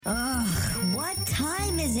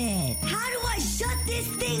time is it? How do I shut this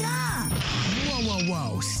thing up?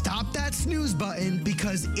 Whoa. Stop that snooze button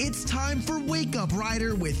because it's time for Wake Up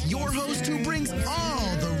Rider with your host who brings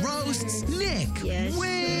all the roasts, Nick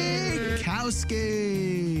Witkowski.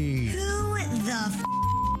 Who the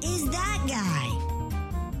is that guy?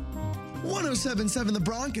 1077 The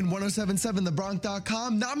Bronx and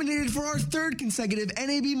 1077thebronx.com nominated for our third consecutive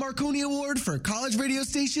NAB Marconi Award for College Radio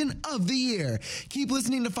Station of the Year. Keep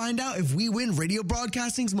listening to find out if we win radio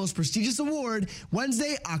broadcasting's most prestigious award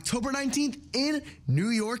Wednesday, October 19th in New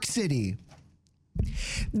York City.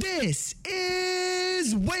 This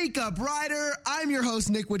is Wake Up Rider. I'm your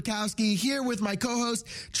host, Nick Witkowski, here with my co-host,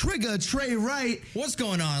 Trigga Trey Wright. What's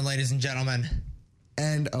going on, ladies and gentlemen?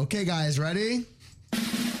 And okay, guys, ready?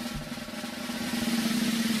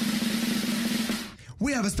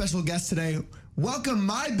 We have a special guest today. Welcome,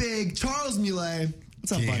 my big Charles Muley.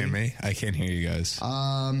 What's up, buddy? Can you hear me? I can't hear you guys.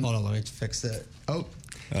 Hold on, let me fix it. Oh,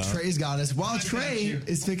 Trey's got us. While Trey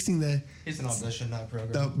is fixing the... It's an audition, not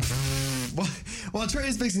program. While Trey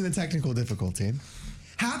is fixing the technical difficulty.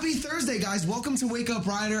 Happy Thursday, guys. Welcome to Wake Up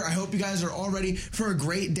Rider. I hope you guys are all ready for a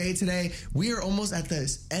great day today. We are almost at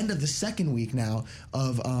the end of the second week now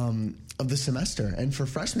of the semester. And for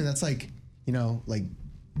freshmen, that's like, you know, like...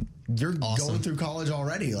 You're awesome. Going through college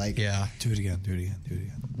already, like yeah. Do it again.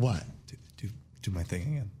 What? Do my thing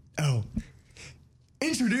again. Oh,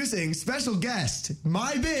 introducing special guest,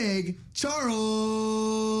 my big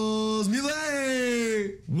Charles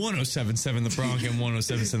Muley. 1077 The Bronx and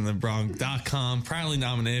 1077thebronx.com. Proudly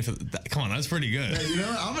nominated for come on, that's pretty good. Yeah, you know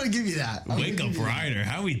what? I'm gonna give you that. Wake up, Ryder.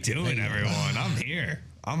 How we doing, everyone? I'm here.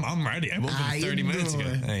 I'm ready. I woke up 30 minutes ago.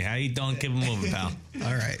 Hey, how you doing? Keep it moving, pal.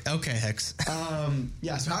 All right. Okay, Hex.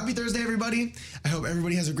 Yeah, so happy Thursday, everybody. I hope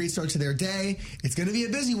everybody has a great start to their day. It's going to be a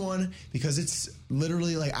busy one because it's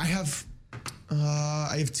literally like I have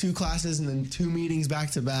 2 classes and then 2 meetings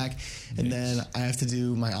back to back. And then I have to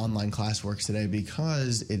do my online classwork today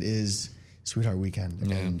because it is Sweetheart Weekend.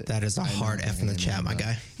 Yeah. And That is a hard F in the chat, my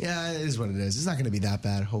guy. Yeah, it is what it is. It's not going to be that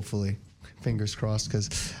bad, hopefully. Fingers crossed, because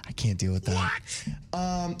I can't deal with that.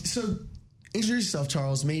 So, introduce yourself,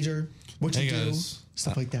 Charles. Major, what you do, guys.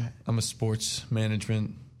 stuff like that. I'm a sports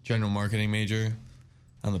management general marketing major.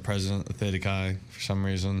 I'm the president of Theta Chi for some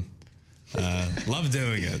reason. Love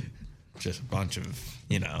doing it. Just a bunch of,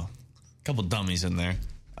 a couple dummies in there.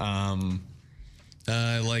 I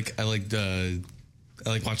like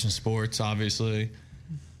watching sports, obviously.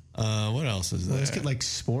 What else is there? Let's get like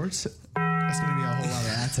sports. That's going to be a whole lot of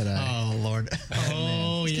that today. Oh, Lord.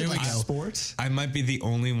 Oh, yeah. Like sports. I might be the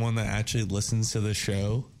only one that actually listens to the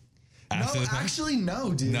show. Actually,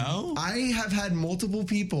 no, dude. No? I have had multiple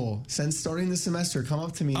people since starting the semester come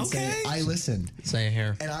up to me and say, I listened. Same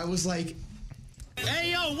here. And I was like,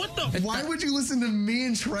 hey, yo, what the? Why would you listen to me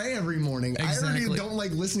and Trey every morning? Exactly. I already don't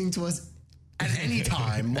like listening to us at any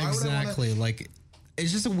time. Why Exactly. Like,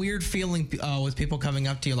 it's just a weird feeling with people coming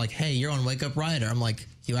up to you like, hey, you're on Wake Up Rider. I'm like,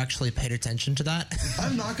 you actually paid attention to that?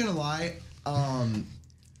 I'm not going to lie.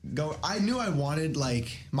 I knew I wanted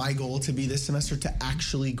like my goal to be this semester to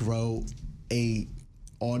actually grow a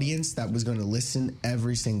audience that was going to listen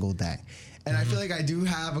every single day. And I feel like I do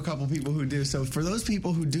have a couple people who do. So for those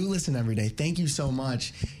people who do listen every day, thank you so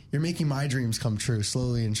much. You're making my dreams come true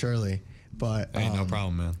slowly and surely. But Ain't no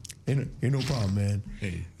problem, man. Ain't no problem, man.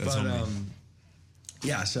 Hey, that's But on me.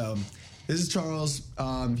 yeah, so this is Charles.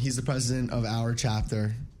 He's the president of our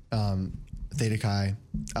chapter, Theta Chi.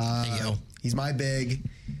 Hey, yo. He's my big.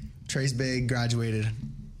 Trey's big, graduated.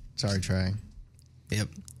 Sorry, Trey. Yep.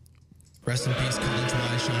 Rest in peace,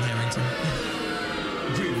 college-wise Sean Harrington.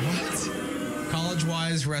 Wait, what?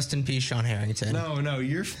 College-wise, rest in peace, Sean Harrington. No,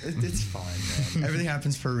 it's fine, man. Everything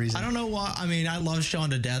happens for a reason. I don't know why. I mean, I love Sean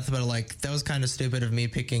to death, but like that was kind of stupid of me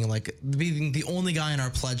picking like being the only guy in our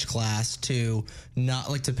pledge class to not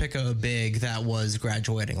like to pick a big that was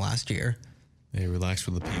graduating last year. Hey, relax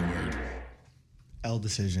with the P word. L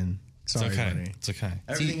decision. Sorry, It's okay. buddy. It's okay.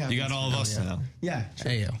 Everything You happens got all of for a us reason. now. Yeah.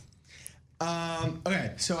 Sure. Hey yo.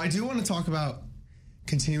 Okay, so I do want to talk about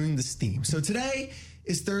continuing this theme. So today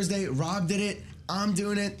is Thursday. Rob did it. I'm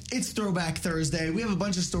doing it. It's Throwback Thursday. We have a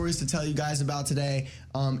bunch of stories to tell you guys about today,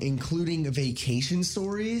 including vacation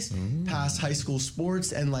stories, past high school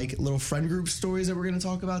sports, and like little friend group stories that we're going to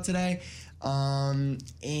talk about today. And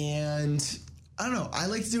I don't know. I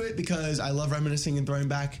like to do it because I love reminiscing and throwing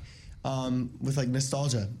back with like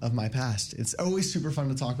nostalgia of my past. It's always super fun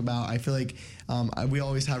to talk about. I feel like we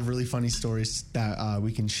always have really funny stories that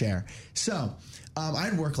we can share. So I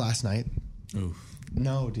had work last night. Ooh.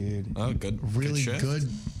 No, dude. Oh, good. Really good. good.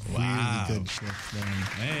 Wow. Really good shift, man.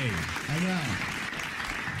 Hey. I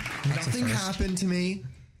know. Nothing happened to me.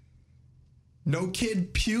 No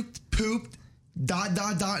kid puked, pooped, ... in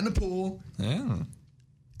the pool. Yeah.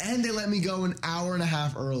 And they let me go an hour and a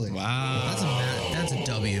half early. Wow. That's a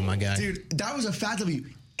W, my guy. Dude, that was a fat W.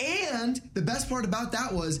 And the best part about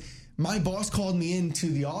that was my boss called me into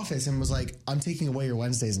the office and was like, I'm taking away your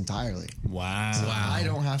Wednesdays entirely. Wow. I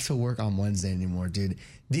don't have to work on Wednesday anymore, dude.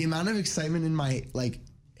 The amount of excitement in my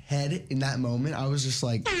head in that moment, I was just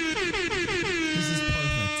like, this is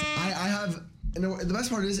perfect. I have, and the best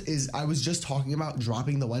part is I was just talking about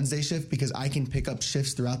dropping the Wednesday shift because I can pick up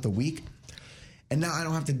shifts throughout the week. And now I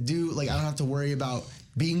don't have to I don't have to worry about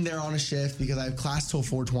being there on a shift because I have class till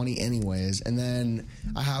 4:20 anyways. And then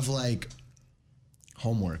I have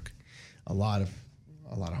homework, a lot of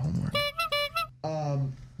homework.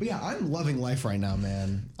 But yeah, I'm loving life right now,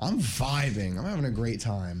 man. I'm vibing. I'm having a great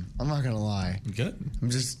time. I'm not gonna lie. Good. I'm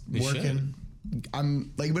just You working.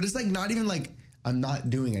 But it's not even I'm not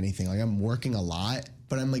doing anything. I'm working a lot,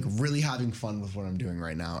 but I'm really having fun with what I'm doing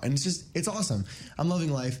right now. And it's awesome. I'm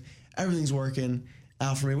loving life. Everything's working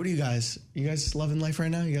out for me. What are you guys? You guys loving life right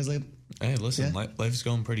now? You guys Hey, listen, Yeah? life's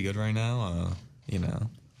going pretty good right now.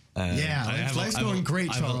 life's going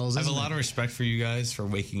great, Charles. I have a isn't lot it? of respect for you guys for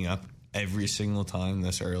waking up every single time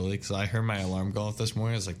this early because I heard my alarm go off this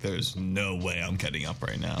morning. I was like, there's no way I'm getting up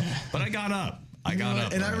right now. But I got up. I got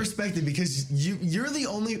up. And I respect it because you're the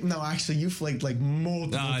only. No, actually, you flaked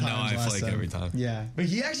multiple times. No, I last flake time. every time. Yeah, but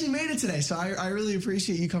he actually made it today, so I really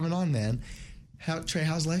appreciate you coming on, man. Trey,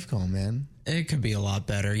 how's life going, man? It could be a lot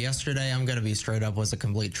better. Yesterday, I'm gonna be straight up, was a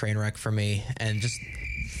complete train wreck for me, and just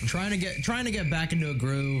trying to get back into a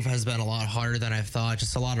groove has been a lot harder than I thought.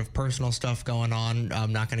 Just a lot of personal stuff going on.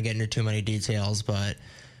 I'm not gonna get into too many details, but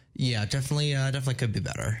yeah, definitely could be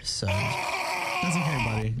better. So That's okay,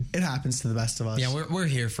 buddy. It happens to the best of us. yeah, we're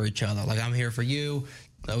here for each other. I'm here for you.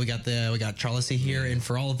 We got Charlie here, and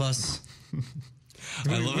for all of us.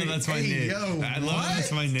 I love it. That's my Hey, name. yo, I love it.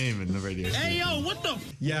 That's my name in the radio. Hey, yo, what the?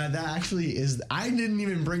 Yeah, that actually is. I didn't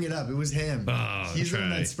even bring it up. It was him. Oh, He's the one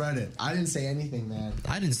Trey. that spread it. I didn't say anything, man.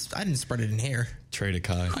 I didn't spread it in here. Trey to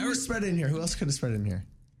Kai. Who would spread it in here? Who else could have spread it in here?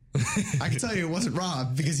 I can tell you it wasn't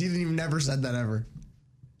Rob because he didn't even never said that ever.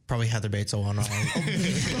 Probably Heather Bates on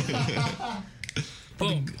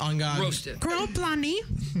Boom. on God. Roasted. Girl, Blondie.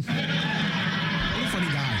 What a funny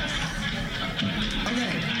guy.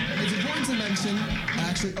 Okay, it's important to mention.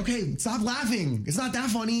 Actually, okay, stop laughing. It's not that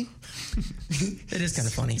funny. It is kind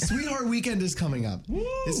of funny. Sweetheart Weekend is coming up.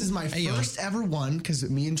 This is my yo. first ever one because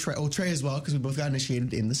me and Trey as well because we both got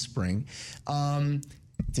initiated in the spring.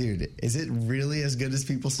 Dude, is it really as good as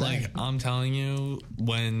people say? I'm telling you,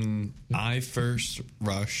 when I first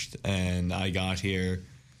rushed and I got here,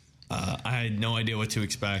 I had no idea what to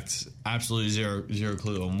expect. Absolutely zero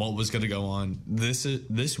clue on what was going to go on.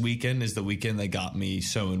 This weekend is the weekend that got me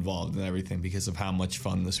so involved in everything because of how much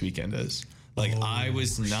fun this weekend is. I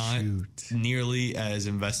was not nearly as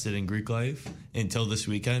invested in Greek life until this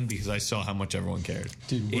weekend because I saw how much everyone cared.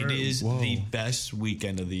 Dude, it is the best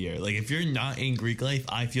weekend of the year. If you're not in Greek life,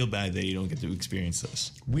 I feel bad that you don't get to experience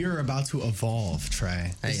this. We are about to evolve,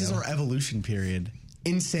 Trey. This is our evolution period.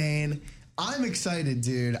 Insane. I'm excited,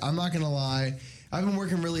 dude. I'm not going to lie. I've been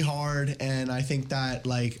working really hard, and I think that,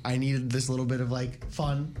 I needed this little bit of,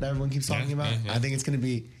 fun that everyone keeps talking about. yeah. I think it's going to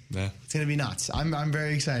be... Yeah. It's going to be nuts. I'm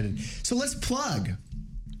very excited. So let's plug.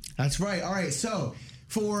 That's right. All right. So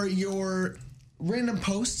for your random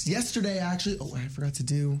posts, yesterday actually, I forgot to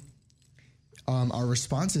do our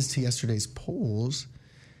responses to yesterday's polls.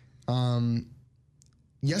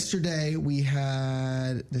 Yesterday we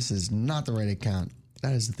had, this is not the right account.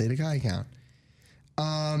 That is the Theta Chi account.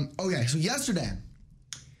 Okay. So yesterday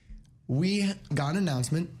we got an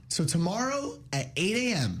announcement. So tomorrow at 8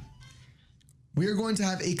 a.m., we are going to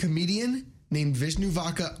have a comedian named Vishnu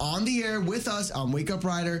Vaka on the air with us on Wake Up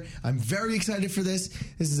Rider. I'm very excited for this.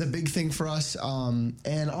 This is a big thing for us.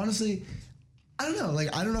 And honestly, I don't know.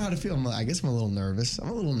 I don't know how to feel. I guess I'm a little nervous. I'm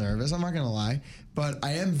not going to lie. But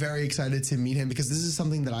I am very excited to meet him because this is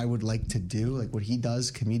something that I would like to do. What he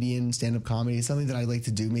does, comedian, stand-up comedy, is something that I'd like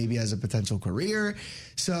to do maybe as a potential career.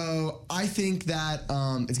 So I think that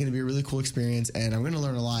it's going to be a really cool experience, and I'm going to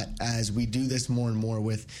learn a lot as we do this more and more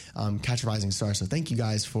with Catch a Rising Star. So thank you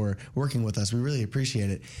guys for working with us. We really appreciate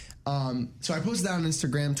it. So I posted that on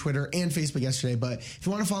Instagram, Twitter, and Facebook yesterday. But if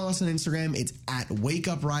you want to follow us on Instagram, it's at Wake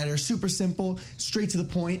Up Rider. Super simple, straight to the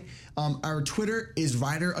point. Our Twitter is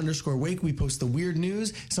Rider_Wake. We post the weird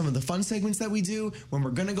news, some of the fun segments that we do, when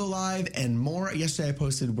we're going to go live, and more. Yesterday I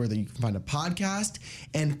posted where you can find a podcast.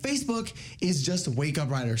 And Facebook is just Wake Up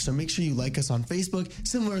Rider. So make sure you like us on Facebook.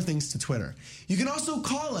 Similar things to Twitter. You can also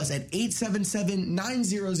call us at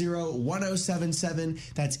 877-900-1077.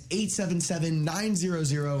 That's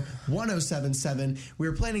 877-900-1077.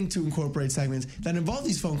 We're planning to incorporate segments that involve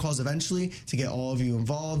these phone calls eventually to get all of you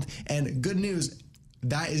involved. And good news,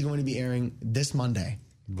 that is going to be airing this Monday.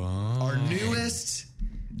 Our newest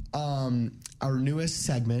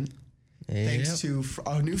segment. Yep. Thanks to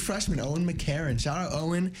our new freshman, Owen McCarron. Shout out,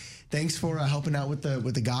 Owen. Thanks for helping out with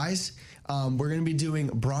the guys. We're going to be doing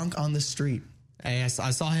Bronc on the Street. Hey, I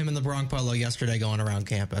saw him in the Bronc Polo yesterday going around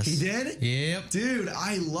campus. He did? Yep. Dude,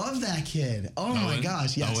 I love that kid. Oh my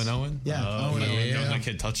gosh, yes. Owen? Yeah, Owen. Throwing that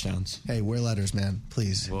kid touchdowns. Hey, wear letters, man,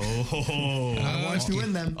 please. Whoa. I want you to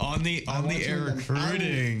win them. On the air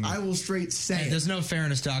recruiting. I will straight say Hey, it. there's no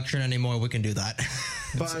fairness doctrine anymore. We can do that.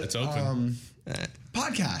 But it's open.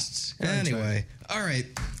 Podcasts. Anyway, all right.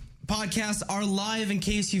 Podcasts are live in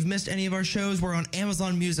case you've missed any of our shows. We're on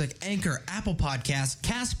Amazon Music, Anchor, Apple Podcasts,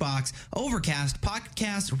 CastBox, Overcast,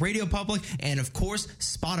 Podcast, Radio Public, and of course,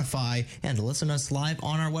 Spotify. And to listen to us live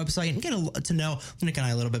on our website and get to know Nick and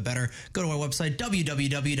I a little bit better, go to our website,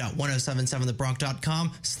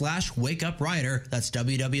 www.1077thebronc.com/wakeuprider. That's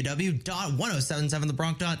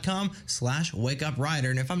www.1077thebronc.com/wakeuprider.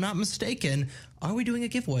 And if I'm not mistaken, are we doing a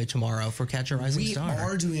giveaway tomorrow for Catch a Rising Star? We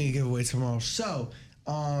are doing a giveaway tomorrow. So,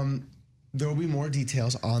 there will be more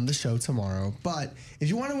details on the show tomorrow. But if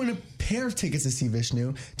you want to win a pair of tickets to see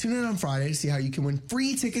Vishnu, tune in on Friday to see how you can win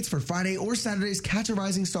free tickets for Friday or Saturday's Catch a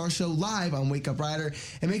Rising Star show live on Wake Up Rider.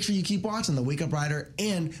 And make sure you keep watching the Wake Up Rider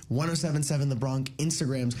and 1077 The Bronc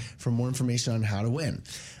Instagrams for more information on how to win.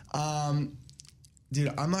 Dude,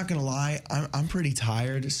 I'm not going to lie. I'm pretty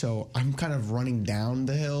tired, so I'm kind of running down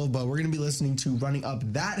the hill, but we're going to be listening to Running Up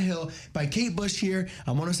That Hill by Kate Bush here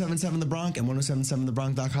on 1077 The Bronc and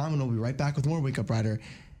 1077thebronc.com, and we'll be right back with more Wake Up Rider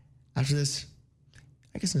after this,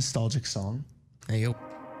 I guess, nostalgic song. There you go.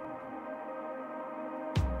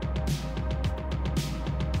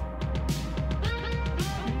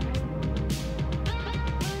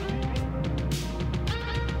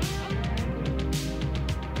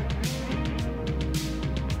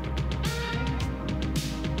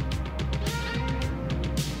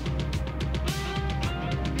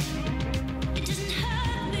 It doesn't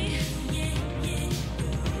hurt me.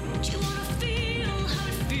 Do you wanna feel how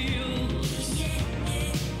it feels?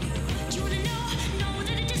 Do you wanna know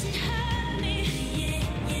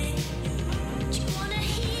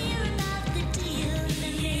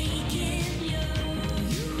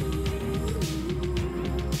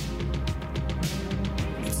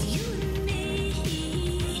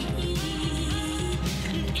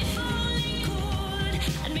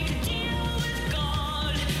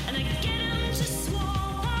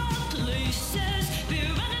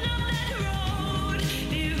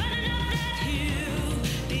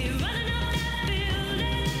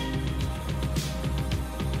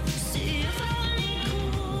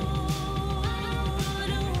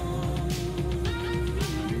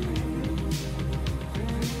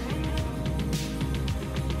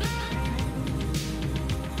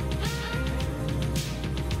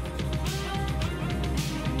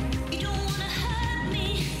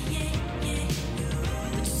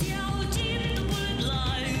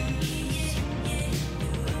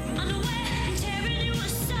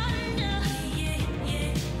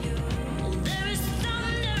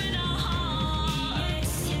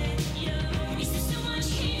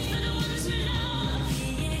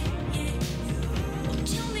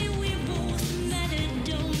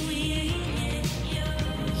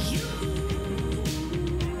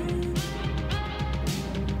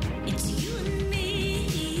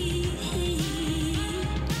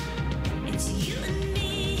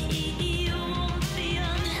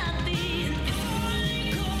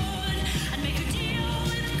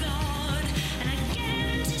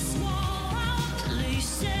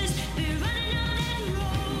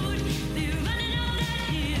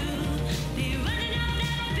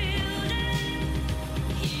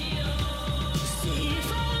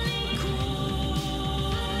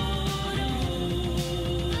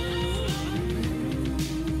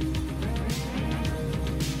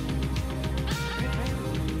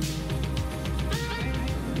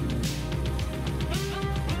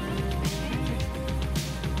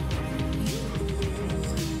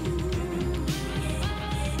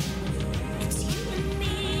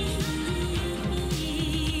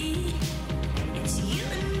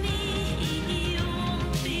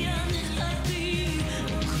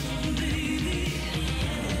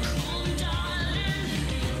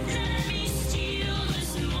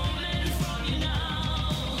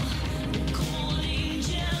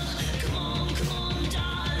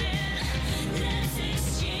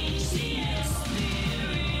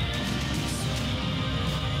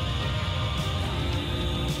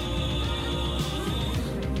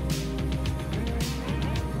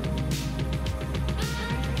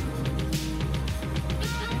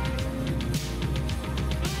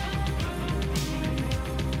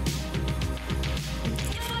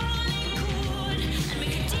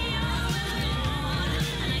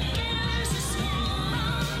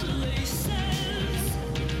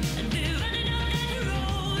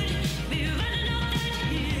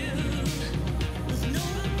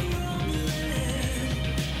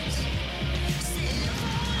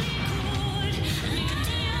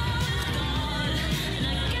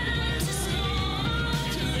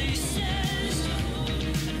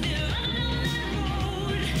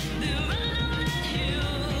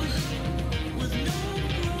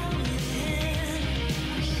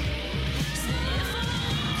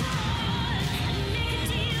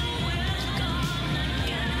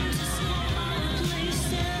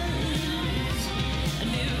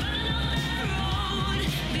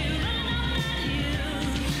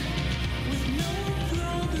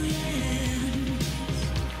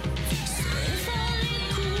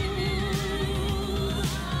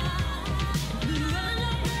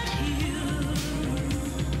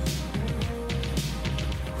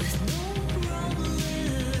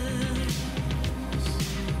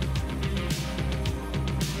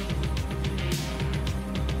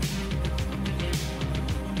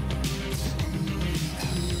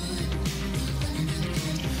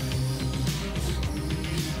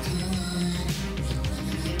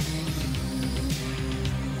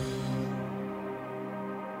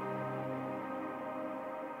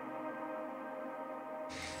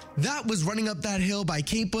That was Running Up That Hill by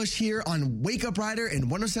Kate Bush here on Wake Up Rider and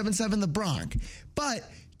 107.7 The Bronx. But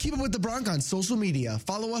keep up with The Bronx on social media.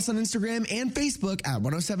 Follow us on Instagram and Facebook at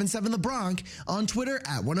 107.7 The Bronx, on Twitter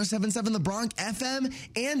at 107.7 The Bronx FM,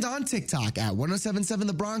 and on TikTok at 107.7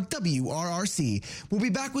 The Bronx WRRC. We'll be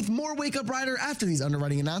back with more Wake Up Rider after these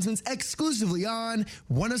underwriting announcements exclusively on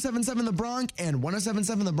 107.7 The Bronx and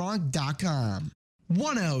 107.7thebronx.com.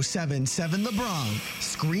 107.7 The Bronx.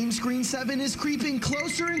 Screen 7 is creeping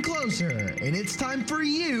closer and closer, and it's time for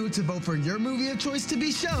you to vote for your movie of choice to be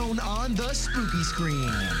shown on the spooky screen.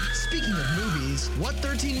 Speaking of movies, what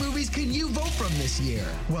 13 movies can you vote from this year?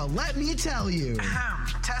 Well, let me tell you.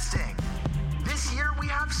 Testing. This year we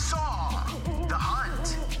have Saw, The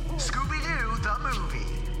Hunt, Scooby-Doo the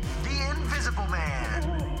movie, The Invisible Man,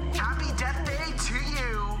 Happy Death Day to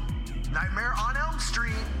You, Nightmare on Elm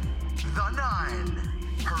Street, The Nun,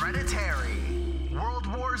 Hereditary, World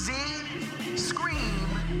War Z,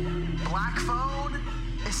 Scream, Black Phone,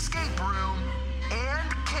 Escape Room,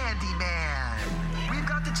 and Candyman. We've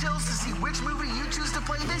got the chills to see which movie you choose to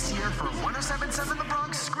play this year for 107.7 The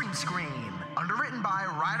Bronx Screen. Underwritten by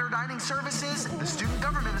Rider Dining Services, the Student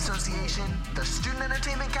Government Association, the Student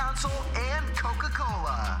Entertainment Council, and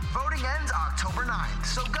Coca-Cola. Voting ends October 9th,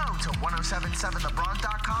 so go to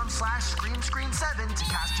 1077thebronx.com/scream7 to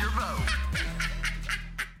cast your vote.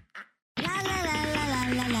 La la la la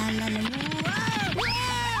la la la la. Whoa!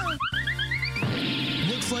 Whoa!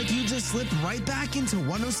 Looks like you just slipped right back into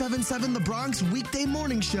 107.7 The Bronx weekday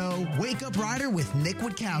morning show, Wake Up Rider with Nick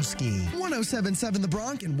Witkowski. 107.7 The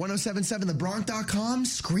Bronx and 107.7thebronx.com.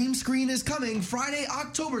 Screen is coming Friday,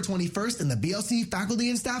 October 21st in the BLC faculty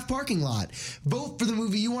and staff parking lot. Vote for the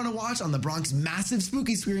movie you want to watch on the Bronx massive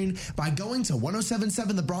spooky screen by going to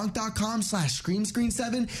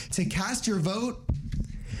 1077thebronx.com/screen7 to cast your vote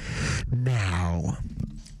now.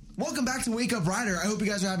 Welcome back to Wake Up Rider. I hope you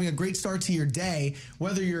guys are having a great start to your day,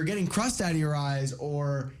 whether you're getting crust out of your eyes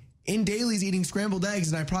or in dailies eating scrambled eggs,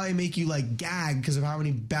 and I probably make you like gag because of how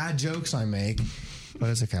many bad jokes I make,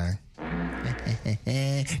 but it's okay.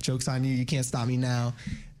 Joke's on you. You can't stop me now.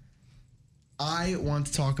 I want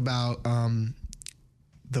to talk about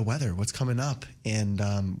the weather, what's coming up, and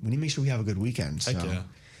we need to make sure we have a good weekend. So Heck yeah.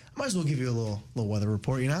 I might as well give you a little weather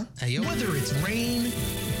report, you know? Whether it's rain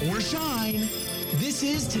or shine, this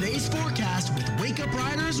is today's forecast with Wake Up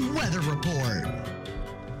Rider's Weather Report.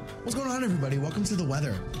 What's going on, everybody? Welcome to the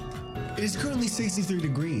weather. It is currently 63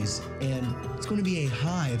 degrees, and it's going to be a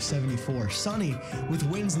high of 74. Sunny, with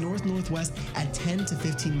winds north-northwest at 10 to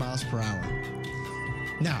 15 miles per hour.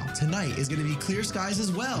 Now, tonight is going to be clear skies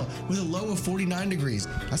as well, with a low of 49 degrees.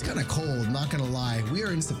 That's kind of cold, not going to lie. We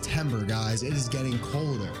are in September, guys. It is getting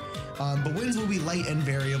colder. But winds will be light and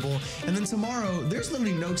variable. And then tomorrow, there's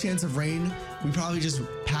literally no chance of rain. We probably just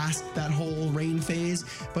passed that whole rain phase.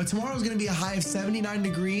 But tomorrow is going to be a high of 79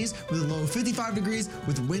 degrees with a low of 55 degrees,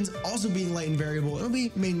 with winds also being light and variable. It'll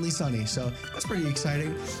be mainly sunny, so that's pretty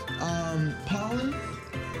exciting. Pollen,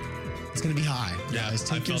 it's going to be high. Yeah, guys.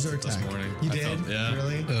 Take your felt it this Zyrtec. morning. You I did? felt- yeah.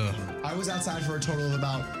 Really? Ugh. I was outside for a total of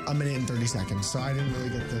about a minute and 30 seconds, so I didn't really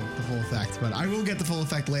get the full effect. But I will get the full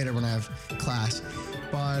effect later when I have class.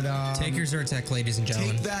 But Take your Zyrtec, ladies and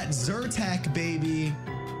gentlemen. take that Zyrtec, baby.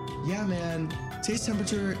 Yeah, man. Today's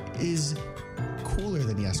temperature is cooler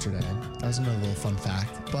than yesterday. That was another little fun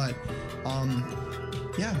fact. But,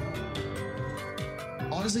 yeah.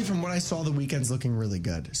 Honestly, from what I saw, the weekend's looking really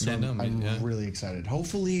good. So Yeah, no, I'm yeah. really excited.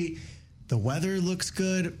 Hopefully, the weather looks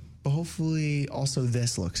good, but hopefully also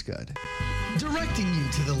this looks good. Directing you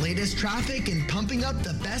to the latest traffic and pumping up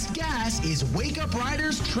the best gas is Wake Up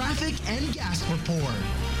Rider's Traffic and Gas Report.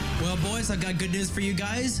 Well, boys, I've got good news for you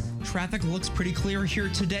guys. Traffic looks pretty clear here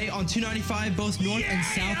today on 295, both north and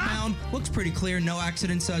southbound. Looks pretty clear. No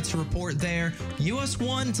accidents to report there. US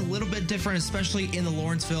 1, it's a little bit different, especially in the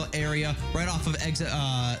Lawrenceville area, right off of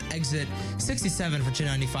exit 67 for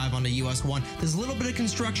 295 onto US 1. There's a little bit of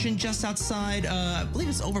construction just outside. I believe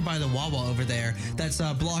it's over by the Wawa over there. That's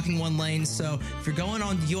blocking one lane. So if you're going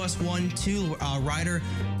on US 1 to Ryder,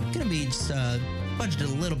 gonna be just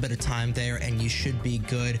budgeted a little bit of time there, and you should be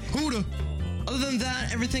good. Huda. Other than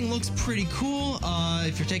that, everything looks pretty cool.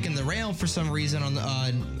 If you're taking the rail for some reason on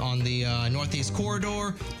the Northeast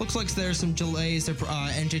Corridor, looks like there's some delays.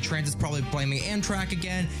 NJ Transit's probably blaming Amtrak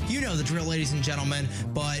again. You know the drill, ladies and gentlemen.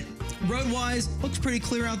 But road-wise, looks pretty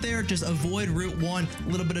clear out there. Just avoid Route 1. A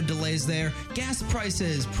little bit of delays there. Gas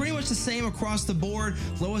prices, pretty much the same across the board.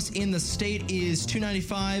 Lowest in the state is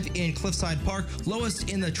 $2.95 in Cliffside Park. Lowest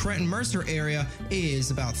in the Trenton Mercer area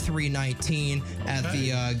is about $3.19 at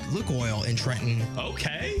the Luke Oil in Trenton.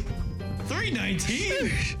 Okay.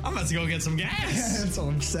 $3.19? I'm about to go get some gas. That's what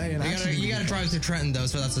I'm saying. You gotta drive through Trenton though,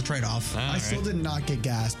 so that's the trade-off. I still did not get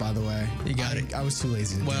gas, by the way. You got it. I was too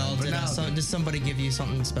lazy to Well, do it. did somebody give you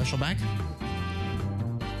something special back?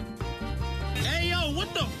 Hey, yo,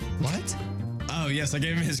 what the? What? Oh, yes, I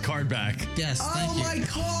gave him his card back. Yes, thank you. My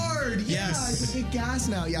card! Yes. Yeah, I get gas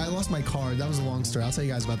now. Yeah, I lost my card. That was a long story. I'll tell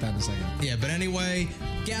you guys about that in a second. Yeah, but anyway,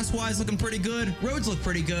 gas-wise looking pretty good. Roads look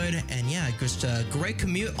pretty good. And yeah, just a great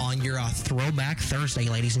commute on your Throwback Thursday,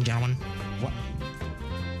 ladies and gentlemen. What?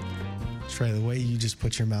 Trey, the way you just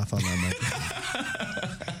put your mouth on that mic.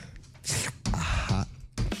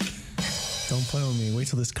 Don't play with me. Wait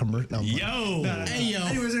till this commercial. No, Yo! Hey, yo.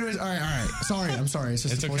 Anyways. All right. Sorry. I'm sorry. It's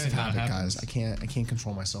just It's a force okay. of habit, That guys. I can't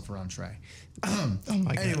control myself around Trey. Oh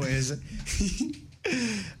my God. Anyways,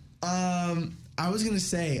 I was gonna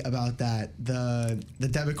say about that the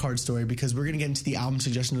debit card story because we're gonna get into the album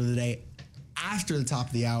suggestion of the day after the top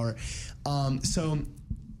of the hour. So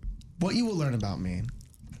what you will learn about me,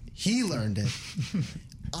 he learned it.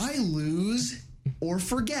 I lose or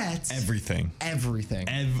forget Everything. everything.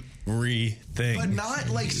 But not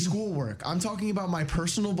like schoolwork. I'm talking about my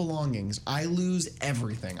personal belongings. I lose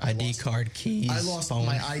everything. ID card, keys, I lost phone.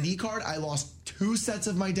 my ID card. I lost 2 sets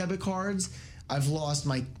of my debit cards. I've lost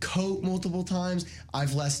my coat multiple times.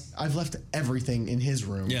 I've left everything in his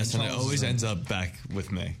room. Yes, in and it Charles's always room. ends up back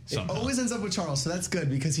with me. It somehow. always ends up with Charles, so that's good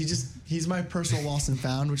because he's my personal lost and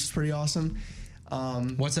found, which is pretty awesome.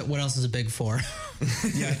 What else is it big for?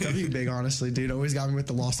 Yeah, that'd be big, honestly, dude. Always got me with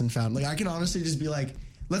the lost and found. Like, I can honestly just be like,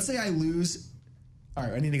 let's say I lose. All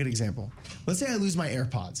right, I need a good example. Let's say I lose my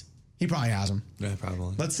AirPods. He probably has them. Yeah,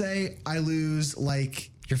 probably. Let's say I lose, like,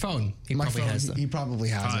 Your phone. He my probably phone. has them. He probably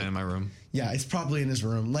has Probably it. in my room. Yeah, it's probably in his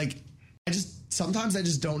room. Like, sometimes I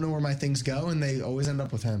just don't know where my things go, and they always end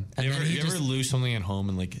up with him. And You then ever, he you ever just- lose something at home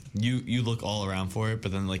and like you look all around for it,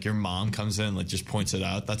 but then like your mom comes in and like just points it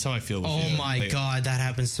out? That's how I feel with Oh you. my Like, God, that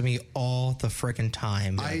happens to me all the freaking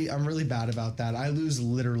time. I'm really bad about that. I lose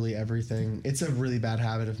literally everything. It's a really bad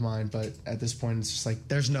habit of mine, but at this point, it's just like,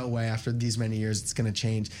 there's no way after these many years it's going to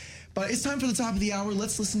change. But it's time for the top of the hour.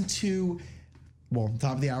 Let's listen to,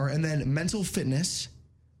 top of the hour, and then mental fitness.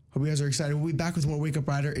 Hope you guys are excited. We'll be back with more Wake Up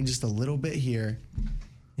Rider in just a little bit here.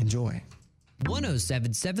 Enjoy.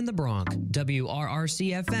 1077 The Bronx,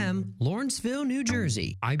 WRRC-FM, Lawrenceville, New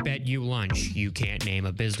Jersey. I bet you lunch you can't name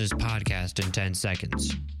a business podcast in 10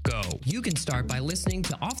 seconds. Go. You can start by listening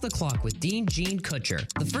to Off the Clock with Dean Gene Kutcher,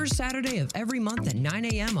 the first Saturday of every month at 9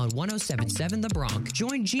 a.m. on 1077 The Bronx.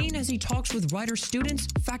 Join Gene as he talks with writer students,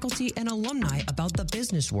 faculty, and alumni about the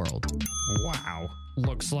business world. Wow.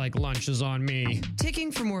 Looks like lunch is on me.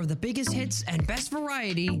 Ticking for more of the biggest hits and best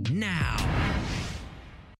variety now.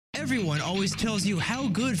 Everyone always tells you how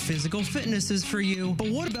good physical fitness is for you, but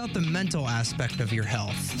what about the mental aspect of your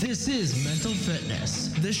health? This is Mental Fitness,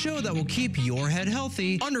 the show that will keep your head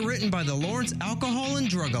healthy, underwritten by the Lawrence Alcohol and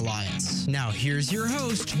Drug Alliance. Now here's your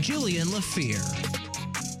host, Jillian LaFear.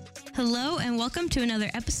 Hello and welcome to another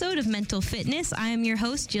episode of Mental Fitness. I am your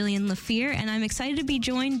host, Jillian LaFear, and I'm excited to be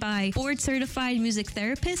joined by board-certified music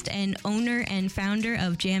therapist and owner and founder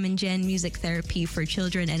of Jam and Jen Music Therapy for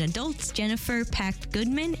Children and Adults, Jennifer Pact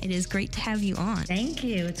Goodman. It is great to have you on. Thank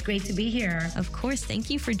you. It's great to be here. Of course, thank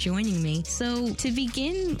you for joining me. So to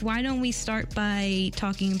begin, why don't we start by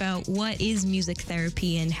talking about what is music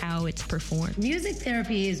therapy and how it's performed? Music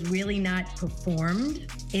therapy is really not performed.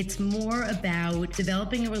 It's more about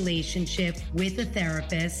developing a relationship with a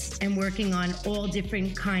therapist and working on all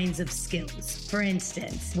different kinds of skills. For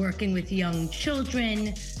instance, working with young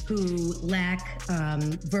children who lack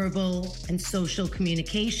verbal and social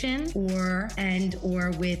communication, or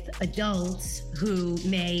with adults who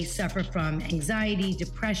may suffer from anxiety,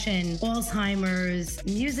 depression, Alzheimer's.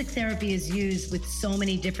 Music therapy is used with so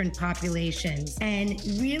many different populations. And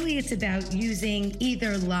really it's about using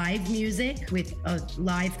either live music with a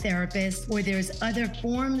live therapist, or there's other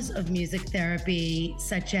forms of music therapy,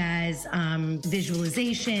 such as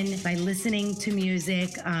visualization by listening to music,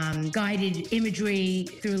 guided imagery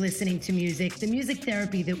through listening to music. The music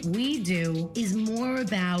therapy that we do is more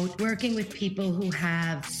about working with people who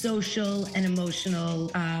have social and emotional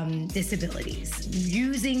disabilities,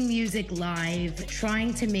 using music live,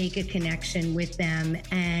 trying to make a connection with them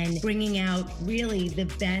and bringing out really the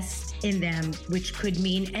best in them, which could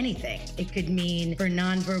mean anything. It could mean for a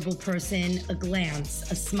nonverbal person, a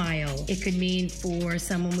glance, a smile. It could mean for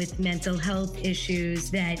someone with mental health issues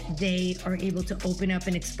that they are able to open up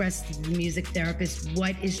and express to the music therapist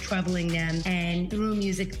what is troubling them. And through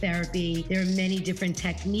music therapy, there are many different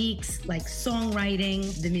techniques like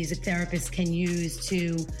songwriting the music therapist can use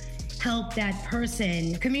to help that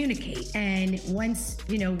person communicate. And once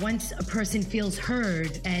a person feels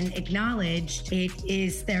heard and acknowledged, it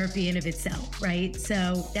is therapy in of itself, right?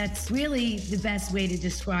 So that's really the best way to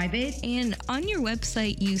describe it. And on your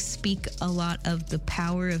website, you speak a lot of the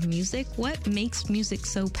power of music. What makes music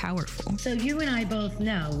so powerful? So you and I both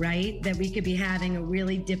know, right, that we could be having a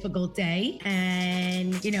really difficult day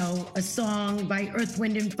and, a song by Earth,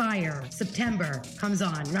 Wind & Fire, September, comes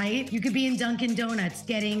on, right? You could be in Dunkin' Donuts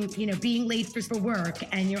being late for work,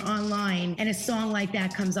 and you're online and a song like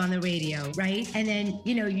that comes on the radio, right? And then,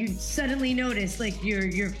 you suddenly notice like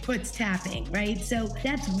your foot's tapping, right? So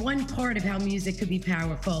that's one part of how music could be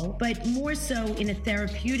powerful, but more so in a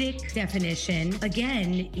therapeutic definition.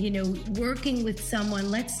 Again, working with someone,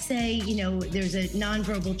 let's say, there's a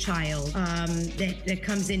nonverbal child that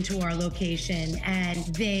comes into our location, and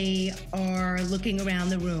they are looking around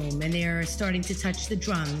the room and they're starting to touch the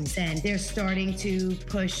drums and they're starting to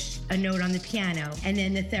push a note on the piano. And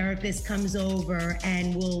then the therapist comes over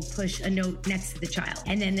and will push a note next to the child.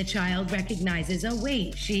 And then the child recognizes, oh,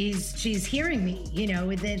 wait, she's hearing me,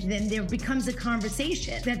 then there becomes a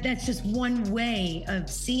conversation. That's just one way of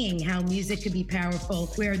seeing how music could be powerful,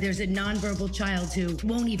 where there's a nonverbal child who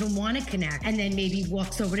won't even want to connect and then maybe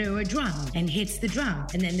walks over to a drum and hits the drum.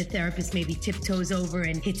 And then the therapist maybe tiptoes over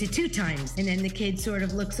and hits it 2 times. And then the kid sort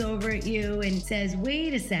of looks over at you and says,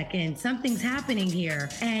 wait a second, something's happening here.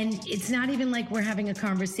 And it's not even like we're having a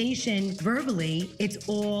conversation verbally. It's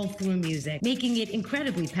all through music, making it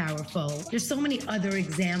incredibly powerful. There's so many other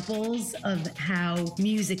examples of how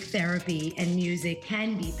music therapy and music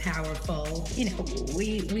can be powerful.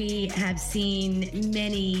 We have seen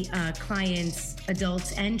many clients,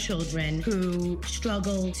 adults and children, who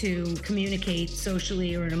struggle to communicate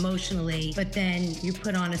socially or emotionally, but then you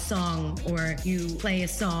put on a song or you play a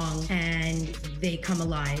song and they come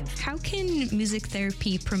alive. How can music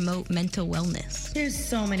therapy promote mental wellness? There's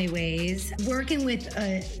so many ways. Working with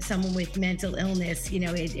someone with mental illness,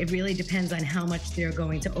 it really depends on how much they're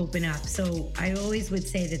going to open up. So I always would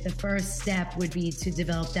say that the first step would be to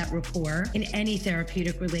develop that rapport in any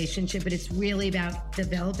therapeutic relationship, but it's really about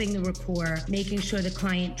developing the rapport, making sure the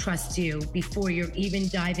client trusts you before you're even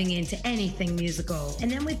diving into anything musical.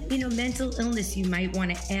 And then with, mental illness, you might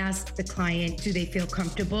want to ask the client, do they feel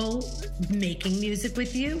comfortable making music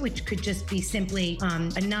with you, which could just be simply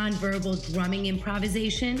a nonverbal drumming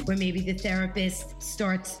improvisation, where maybe the therapist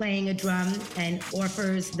starts playing a drum and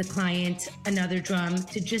offers the client another drum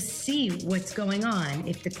to just see what's going on.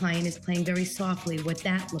 If the client is playing very softly, what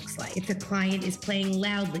that looks like. If the client is playing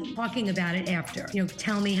loudly, talking about it after,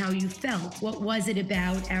 tell me how you felt. What was it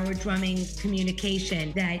about our drumming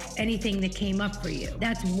communication, that anything that came up for you?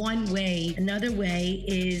 That's one way. Another way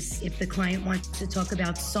is if the client wants to talk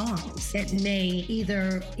about songs that may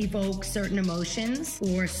either evoke certain emotions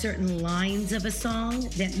or certain lines of a song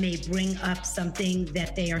that may bring up something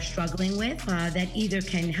that they are struggling with, that either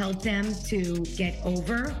can help them to get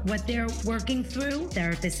over what they're working through.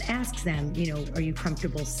 Therapist asks them, are you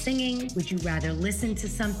comfortable singing? Would you rather listen to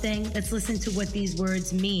something? Let's listen to what these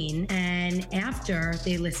words mean. And after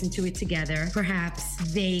they listen to it together, perhaps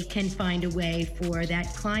they can find a way for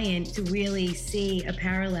that client to really see a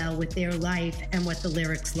parallel with their life and what the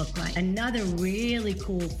lyrics look like. Another really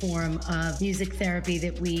cool form of music therapy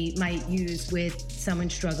that we might use with someone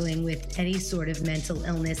struggling with any sort of mental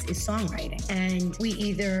illness is songwriting. And we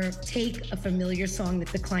either take a familiar song that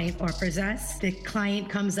the client offers us, the client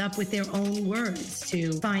comes up with their own words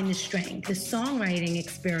to find the strength. The songwriting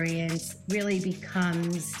experience really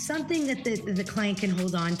becomes something that the client can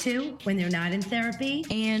hold on to when they're not in therapy.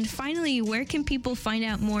 And finally, where can people find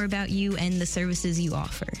out more about you and the services you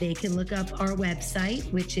offer? They can look up our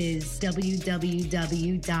website, which is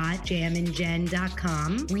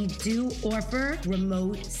www.jamandjen.com. We do offer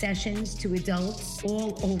remote sessions to adults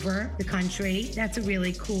all over the country. That's a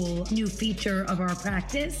really cool new feature of our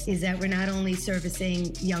practice, is that we're not only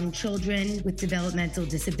servicing young children with developmental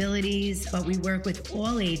disabilities, but we work with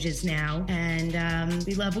all ages now, and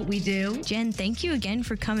we love what we do. Jen, thank you again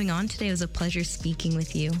for coming on today. It was a pleasure speaking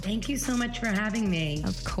with you. Thank you so much for having me.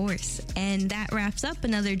 Of course. And that wraps up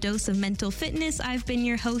another dose of mental fitness. I've been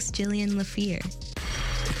your host, Jillian Lafier.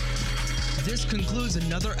 This concludes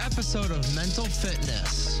another episode of Mental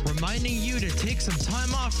Fitness, reminding you to take some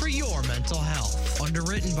time off for your mental health.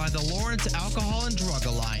 Underwritten by the Lawrence Alcohol and Drug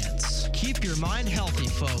Alliance. Keep your mind healthy,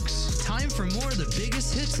 folks. Time for more of the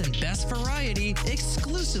biggest hits and best variety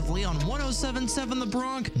exclusively on 107.7 The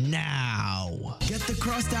Bronx now. Get the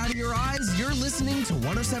crust out of your eyes. You're listening to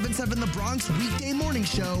 107.7 The Bronx weekday morning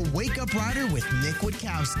show, Wake Up Rider with Nick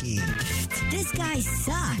Witkowski. This guy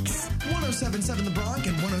sucks. 107.7 The Bronx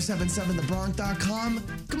and 107.7thebronx.com.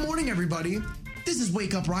 Good morning, everybody. This is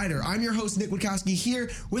Wake Up Rider. I'm your host, Nick Witkowski,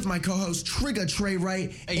 here with my co-host, Trigga Trey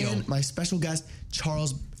Wright, and my special guest,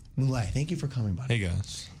 Charles Moulet. Thank you for coming, buddy. Hey,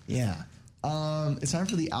 guys. Yeah. It's time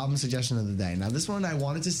for the album suggestion of the day. Now, this one I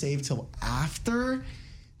wanted to save till after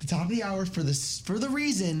the top of the hour for the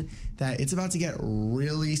reason that it's about to get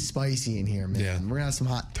really spicy in here, man. Yeah. We're gonna have some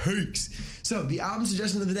hot takes. So the album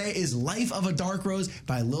suggestion of the day is Life of a Dark Rose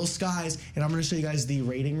by Lil Skies, and I'm gonna show you guys the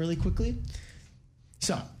rating really quickly.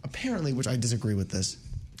 So apparently, which I disagree with this.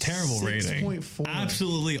 Terrible rating. 6.4.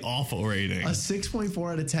 Absolutely awful rating. A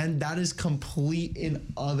 6.4 out of 10. That is complete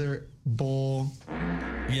and utter bull.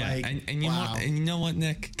 Yeah, Like, and you know what,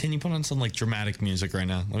 Nick? Can you put on some like dramatic music right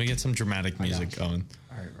now? Let me get some dramatic music going.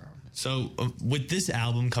 All right, bro. So with this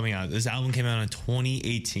album coming out, this album came out in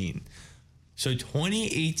 2018. So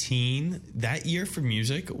 2018, that year for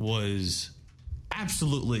music was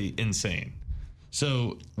absolutely insane.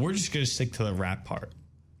 So we're just gonna stick to the rap part.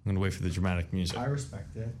 I'm gonna wait for the dramatic music. I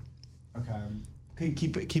respect it. Okay,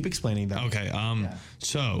 keep explaining that. Okay.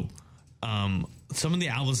 So, some of the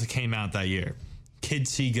albums that came out that year: Kids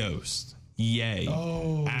See Ghost, Yay,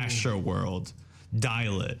 Astro World,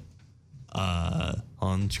 Dial It. On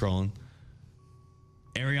scrolling.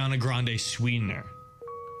 Ariana Grande, Sweetener.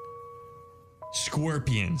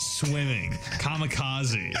 Scorpion, Swimming,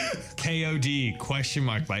 Kamikaze, KOD, Question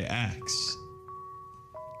Mark by X.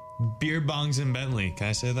 Beer Bongs and Bentley. Can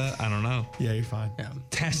I say that? I don't know. Yeah, you're fine. Yeah.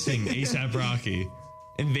 Testing, ASAP Rocky.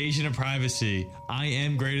 Invasion of Privacy. I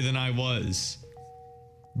Am Greater Than I Was.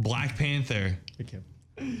 Black Panther. Okay.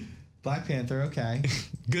 Black Panther, okay.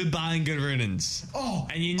 Goodbye and Good Riddance. Oh.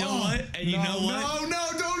 And you know what? And you know what?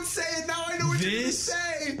 No, don't say it. Now I know what you're going to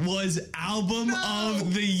say. Was album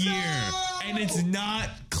of the year. And it's not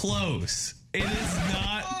close. It is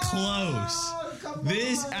not close.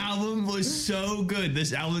 This album was so good.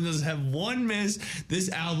 This album doesn't have one miss. This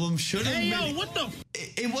album should have been. What the?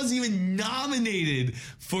 It wasn't even nominated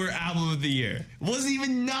for album of the year. It wasn't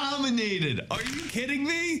even nominated. Are you kidding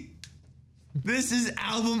me? This is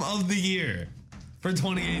album of the year for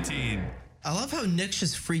 2018. I love how Nick's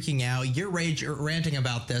just freaking out. You're ranting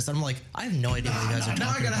about this. I'm like, I have no idea what you guys are talking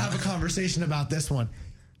about. Now I gotta have a conversation about this one.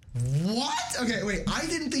 What? Okay, wait. I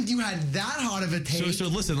didn't think you had that hot of a take. So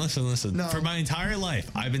listen. No. For my entire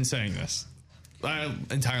life, I've been saying this.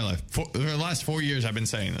 Entire life. For the last 4 years, I've been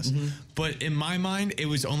saying this. Mm-hmm. But in my mind, it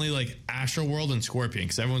was only like Astro World and Scorpion,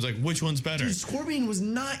 because everyone's like, which one's better? Dude, Scorpion was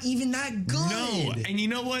not even that good. No. And you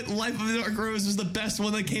know what? Life of a Dark Rose was the best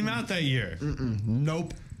one that came out that year.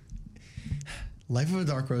 Nope. Life of a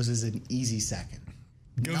Dark Rose is an easy second.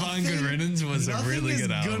 Goodbye and Good Riddance was a really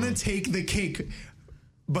good album. Nothing is gonna take the cake,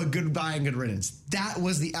 but Goodbye and Good Riddance. That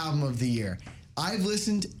was the album of the year. I've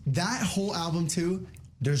listened that whole album too.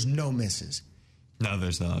 There's no misses. No,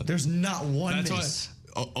 there's not. There's not one That's miss.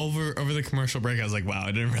 Why over the commercial break, I was like, wow,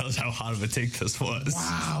 I didn't realize how hot of a take this was.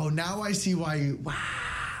 Wow, now I see why you... Wow.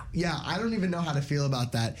 Yeah, I don't even know how to feel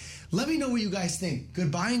about that. Let me know what you guys think.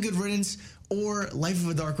 Goodbye and Good Riddance or Life of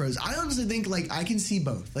a Dark Rose. I honestly think, like, I can see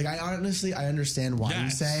both. Like, I understand why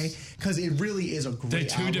you say, because it really is a great They're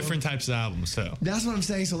two album. different types of albums, too. That's what I'm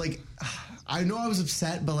saying. So, like, I know I was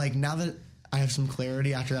upset, but, like, now that I have some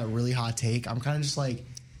clarity after that really hot take, I'm kind of just like,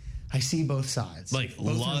 I see both sides. Like,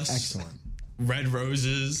 both Lust, are excellent. Red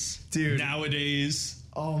Roses, Dude. Nowadays.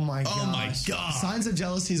 Oh my gosh. Oh my God. Signs of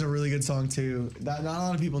Jealousy is a really good song too. That not a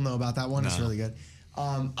lot of people know about that one. It's really good.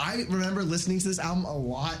 I remember listening to this album a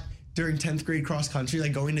lot during 10th grade cross country,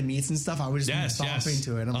 like going to meets and stuff. I was just stomping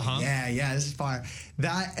to it. I'm like, yeah, this is fire.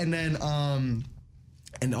 That and then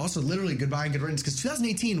and also literally Goodbye and Good Riddance, because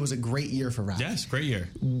 2018 was a great year for rap. Yes, great year.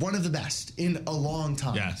 One of the best in a long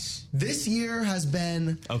time. Yes. This year has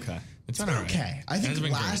been okay. It's been okay. I think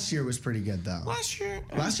last year was pretty good though. Last year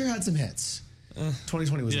had some hits.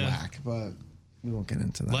 2020 was whack, but we won't get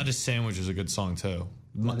into that. Lettuce Sandwich is a good song too.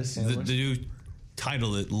 Lettuce Sandwich? The dude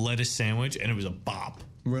titled it Lettuce Sandwich, and it was a bop.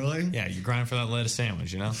 Really? Yeah, you're grinding for that lettuce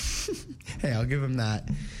sandwich, you know? Hey, I'll give him that.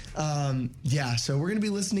 Yeah, so we're going to be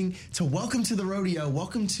listening to Welcome to the Rodeo.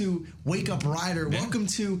 Welcome to Wake Up Rider. Yeah. Welcome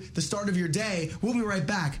to the start of your day. We'll be right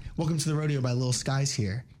back. Welcome to the Rodeo by Lil Skies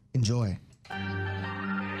here. Enjoy.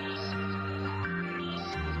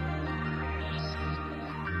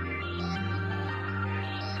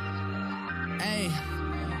 Hey,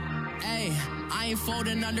 Hey, I ain't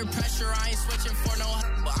folding under pressure, I ain't switching for no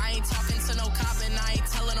but I ain't talking to no cop and I ain't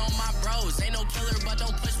telling on my bros. Ain't no killer, but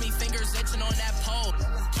don't push me, fingers itching on that pole.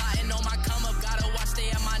 Plotting on my come up, gotta watch stay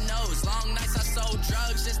at my nose. Long nights I sold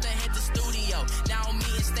drugs just to hit the studio. Now I'm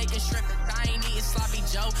eating steak and shrimp, I ain't eating sloppy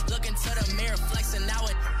Joe. Looking to the mirror, flexing now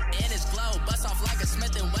it in his glow. Bust off like a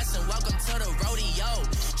Smith & Wesson, welcome to the rodeo.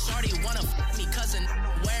 Shorty wanna me cousin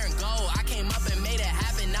wearing gold. I came up and made it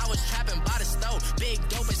happen, I was trapping by the stove. Big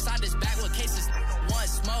dope inside this bag with cases, one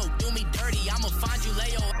smoke. Do me dirty, I'ma find you,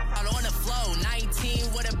 lay your out on the flow.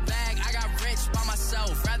 19 with a bag, I got rich by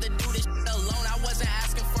myself. Rather do this shit alone, I wasn't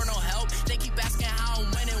asking for no help. They keep asking how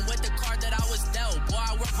I'm winning with the card that I was dealt. Boy,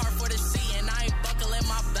 I work hard for the seat and I ain't buckling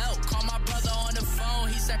my belt. Call my brother on the phone,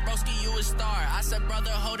 he said, broski, you a star. I said,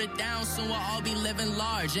 brother, hold it down, soon we'll all be living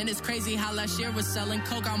large. And it's crazy how last year was selling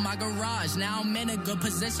coke out my garage. Now I'm in a good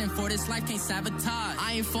position for this life, can't sabotage.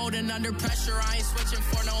 I ain't folding under pressure, I ain't switching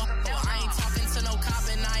for no I ain't talking to no cop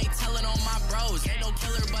and I ain't telling on my bros. Ain't no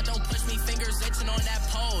killer, but don't push me, fingers itching on that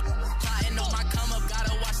pole. Plotting on my come up,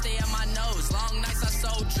 gotta watch stay at my nose. Long nights I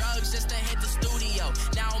sold drugs just to hit the studio.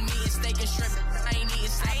 Now I'm eating steak and shrimp, I ain't eating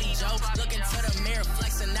sloppy Joe. Looking to the mirror,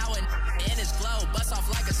 flexing now and in his glow. Bust off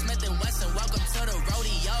like a Smith & Wesson, welcome to the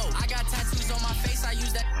rodeo. I got tattoos on my face, I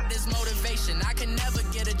use that as motivation. I can never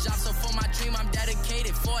get a job, so for my dream I'm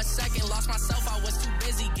dedicated. For a second, lost myself, I was too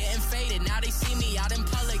busy getting faded. Now they see me out in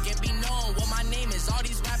public and be known what my name is. All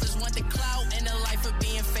these rappers want the clout and the life of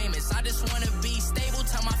being famous. I just wanna be stable,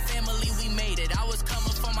 tell my family we made it. I was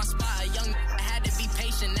coming from my spot, a young I had to be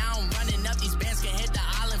patient. Now I'm running up, these bands can hit the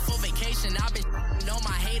island for vacation. I've been on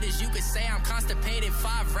my haters, you could say I'm constipated.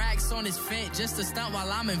 5 racks on his fit, just to stunt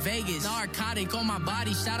while I'm in Vegas. Narcotic on my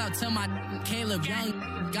body, shout out to my Caleb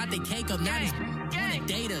Young. Got the cake up, now these wanna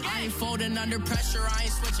date us. I ain't folding under pressure, I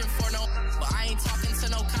ain't switching for no but I ain't talking to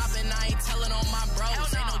no cop and I ain't telling on my bros.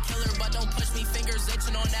 Ain't no killer, but don't push me, fingers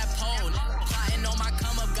itching on that pole. Plotting on my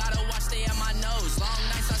come up, gotta watch stay at my nose. Long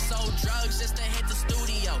nights I sold drugs just to hit the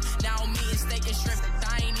studio. Now I'm eating steak and shrimp,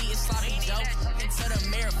 I ain't eating sloppy Joe. Into the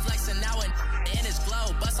mirror, flexing now and in his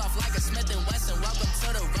glow. Bust off like a Smith & Wesson, welcome to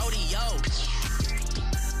the rodeo.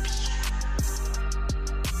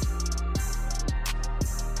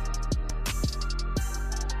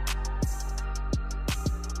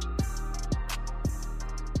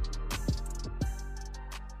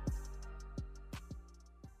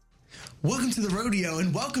 Welcome to the rodeo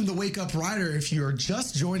and welcome to Wake Up Rider. If you're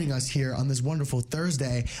just joining us here on this wonderful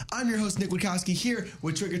Thursday, I'm your host, Nick Witkowski, here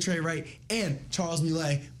with Trigger Trey Wright and Charles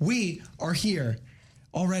Muley. We are here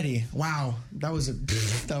already. Wow, that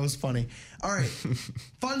was funny. All right,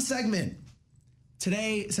 fun segment.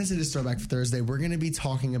 Today, since it is Throwback Thursday, we're going to be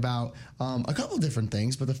talking about a couple different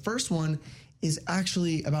things, but the first one is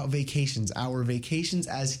actually about vacations, our vacations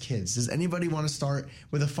as kids. Does anybody want to start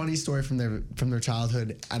with a funny story from their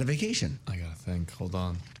childhood at a vacation? I gotta think. Hold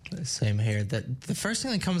on. Same here. The first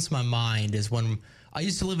thing that comes to my mind is when I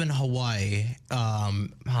used to live in Hawaii.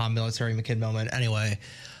 Military kid moment. Anyway,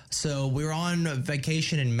 so we were on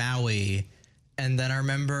vacation in Maui, and then I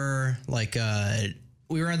remember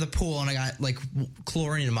we were at the pool and I got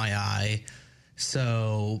chlorine in my eye.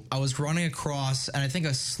 So I was running across and I think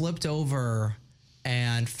I slipped over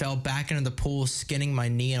and fell back into the pool, skinning my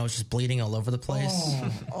knee, and I was just bleeding all over the place.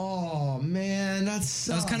 Oh man, that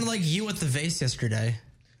was kind of like you at the vase yesterday.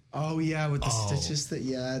 Oh yeah, with the stitches.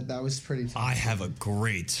 That was pretty tough. I have a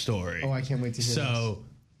great story. Oh, I can't wait to hear this. So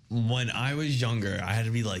when I was younger, I had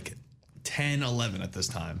to be 10, 11 at this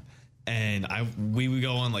time. And we would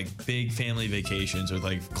go on big family vacations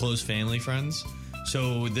with close family friends.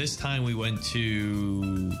 So this time we went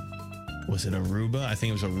to, was it Aruba? I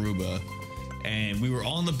think it was Aruba. And we were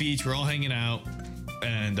all on the beach. We're all hanging out.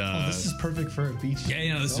 And this is perfect for a beach.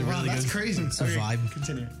 Yeah, this is really good. That's crazy. It's a vibe.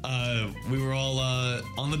 Continue. We were all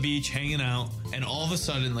on the beach hanging out, and all of a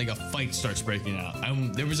sudden, a fight starts breaking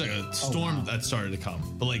out. There was a storm that started to come.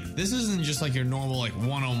 But this isn't just your normal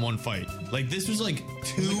one-on-one fight. This was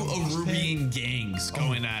two Arubian gangs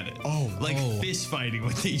going at it. Fist fighting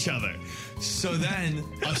with each other. So then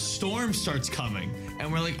a storm starts coming,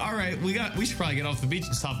 and we're all right, we should probably get off the beach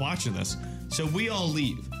and stop watching this. So we all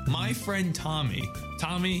leave. My friend Tommy,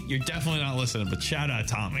 you're definitely not listening, but shout out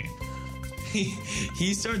Tommy.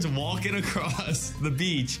 He starts walking across the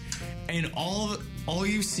beach, and all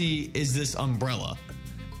you see is this umbrella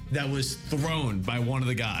that was thrown by one of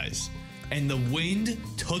the guys. And the wind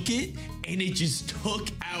took it and it just took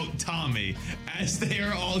out Tommy as they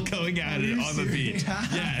are all going at it on the beach.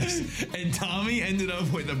 Yes. And Tommy ended up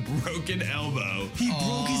with a broken elbow. He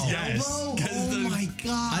broke his elbow? Oh my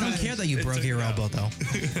God. I don't care that you broke your elbow, though.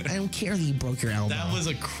 I don't care that you broke your elbow. That was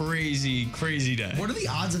a crazy, crazy day. What are the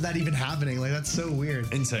odds of that even happening? Like, that's so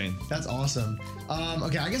weird. Insane. That's awesome.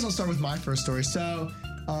 Okay, I guess I'll start with my first story. So,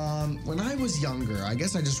 when I was younger, I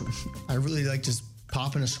guess I really like just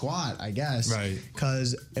popping a squat, I guess. Right.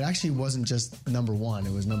 Because it actually wasn't just number one,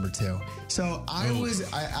 it was number two. So I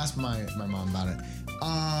asked my mom about it.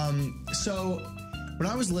 So when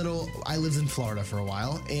I was little, I lived in Florida for a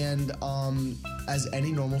while, and as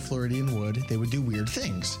any normal Floridian would, they would do weird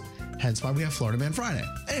things. Hence why we have Florida Man Friday.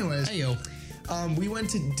 Anyways, we went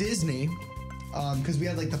to Disney because we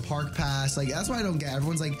had like the park pass. Like, that's why I don't get.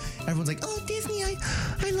 Everyone's like, oh, Disney, I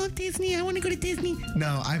love Disney. I want to go to Disney.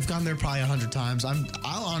 No, I've gone there probably 100 times.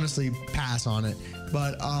 I'll honestly pass on it.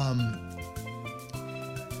 But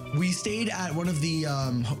we stayed at one of the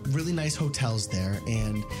really nice hotels there,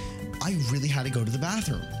 and I really had to go to the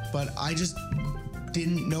bathroom, but I just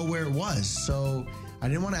didn't know where it was. So I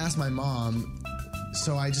didn't want to ask my mom.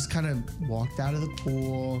 So I just kind of walked out of the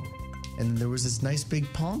pool, and there was this nice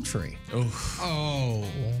big palm tree. Oh.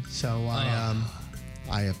 So I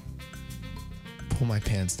pull my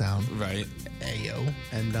pants down. Right. Ayo.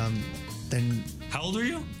 And then. How old are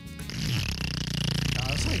you?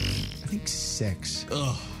 I was like, I think 6.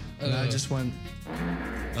 Ugh. And I just went.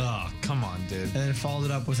 Oh, come on, dude. And then followed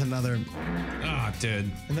it up with another. Ah,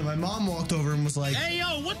 dude. And then my mom walked over and was like, Hey,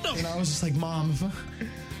 yo, what the? And I was just like, Mom,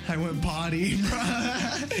 I went potty.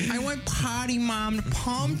 I went potty, Mom. The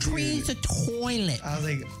palm tree is a toilet. I was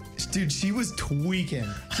like, dude, she was tweaking.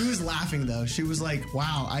 She was laughing, though. She was like,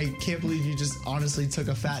 wow, I can't believe you just honestly took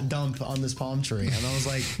a fat dump on this palm tree. And I was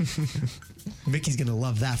like, Vicky's going to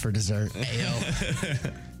love that for dessert.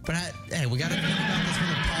 Ayo. But hey, we got to think about this from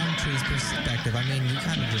the palm tree's perspective. I mean, you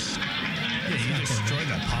kind of just... Yeah, you destroyed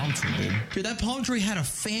that palm tree, dude. Dude, that palm tree had a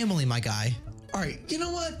family, my guy. All right, you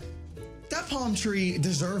know what? That palm tree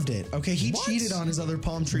deserved it, okay? He cheated on his other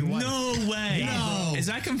palm tree wife. No way. No. Is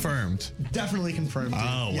that confirmed? Definitely confirmed. Dude.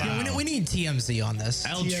 Oh, Yeah. wow. We need TMZ on this.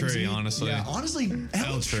 L tree, honestly. Yeah, honestly,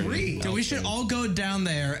 L tree. Dude, we should all go down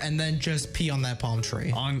there and then just pee on that palm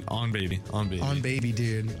tree. On baby. On baby. On baby,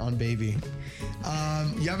 dude. On baby.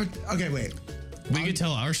 Okay, wait. We could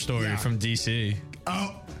tell our story from DC.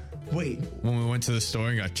 Oh, wait. When we went to the store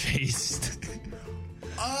and got chased.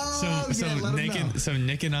 Oh, So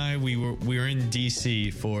Nick and I, we were in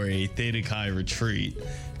DC for a Theta Chi retreat,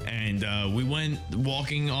 and we went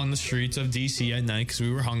walking on the streets of DC at night because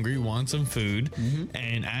we were hungry, wanted some food,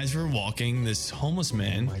 and as we're walking, this homeless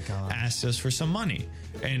man asked us for some money,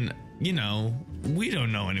 and you know, we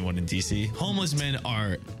don't know anyone in DC. Homeless men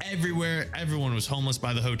are everywhere. Everyone was homeless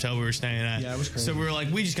by the hotel we were staying at. Yeah, it was crazy. So we were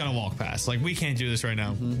like, we just gotta walk past. Like, we can't do this right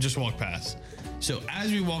now. Just walk past. So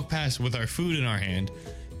as we walk past with our food in our hand,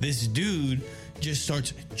 this dude just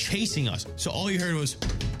starts chasing us. So all you heard was,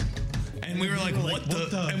 and we were like, what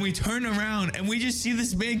the? And we turn around and we just see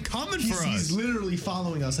this man coming for us. He's literally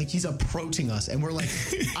following us. Like, he's approaching us. And we're like,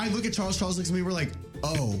 I look at Charles looks at me, we're like,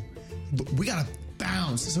 oh, we gotta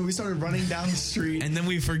bounce. So we started running down the street. And then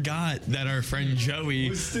we forgot that our friend Joey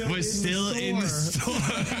was still in the store.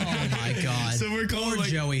 Oh my God. So we're calling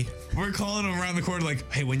Joey. We're calling him around the corner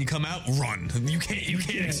like, hey, when you come out, run. You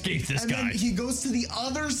can't escape this guy. And then he goes to the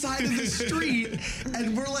other side of the street,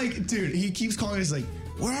 and we're like, dude, he keeps calling us like,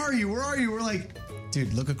 where are you? Where are you? We're like,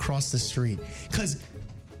 dude, look across the street. Because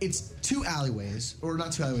it's 2 alleyways, or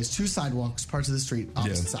not 2 alleyways, 2 sidewalks, parts of the street,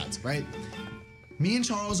 opposite sides, right? Me and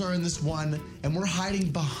Charles are in this one, and we're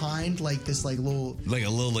hiding behind like this like a little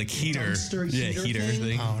heater. Heater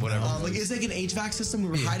thing. Oh, whatever. Like, it's like an HVAC system. We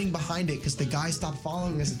were hiding behind it because the guy stopped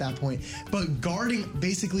following us at that point. But guarding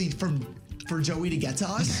basically for Joey to get to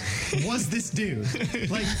us was this dude.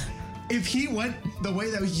 Like, if he went the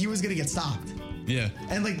way that he was gonna get stopped. Yeah.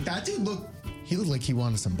 And like that dude looked like he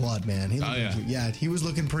wanted some blood, man. He looked he was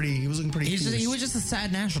looking pretty. He was just a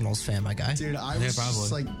sad Nationals fan, my guy. Dude, I was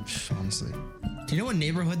just like, honestly. Do you know what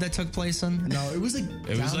neighborhood that took place in? No, it was like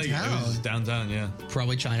downtown. It was downtown, yeah.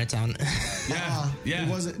 Probably Chinatown. Yeah. It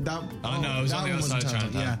wasn't that. No, it was on the other side of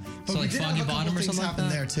Chinatown. Yeah, but So we like did have Foggy a couple Bottom or things something like happen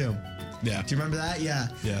that? there too. Yeah. Do you remember that? Yeah.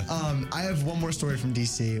 Yeah. I have one more story from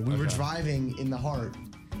DC. We were driving in the heart,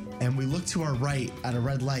 and we looked to our right at a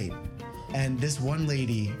red light, and this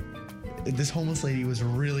homeless lady was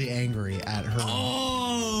really angry at her.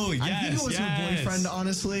 Oh, yes. I think it was her boyfriend,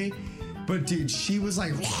 honestly. But dude, she was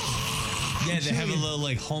like, Yeah, they have a little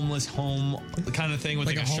like homeless home kind of thing with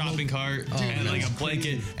like a shopping cart and like a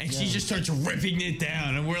blanket, and she just starts ripping it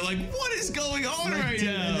down, and we're like, "What is going on right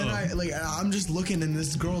now?" And then I'm just looking, and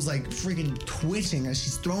this girl's like freaking twitching as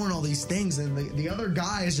she's throwing all these things, and the other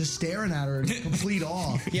guy is just staring at her in complete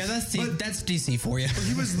awe. Yeah, that's DC for you.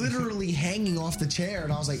 He was literally hanging off the chair,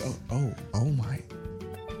 and I was like, oh my,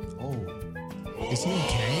 is he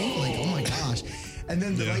okay? Like, oh my gosh. And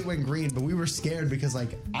then the light went green, but we were scared because,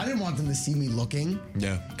 like, I didn't want them to see me looking.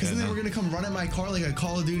 Yeah. Because then they were going to come run at my car like a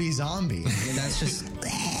Call of Duty zombie. And that's just...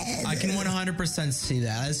 I can 100% see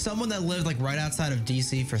that. As someone that lived, like, right outside of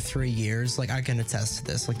DC for 3 years, like, I can attest to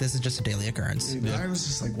this. Like, this is just a daily occurrence. Dude, I was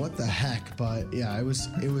just like, what the heck? But, yeah, it was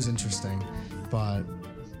interesting. But...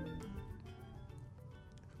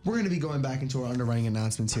 we're going to be going back into our underwriting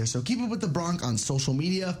announcements here. So keep up with The Bronc on social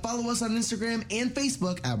media. Follow us on Instagram and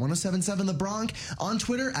Facebook at 1077 The Bronc, on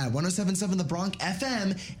Twitter at 1077 The Bronc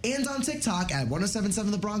FM, and on TikTok at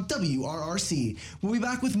 1077 The Bronc WRRC. We'll be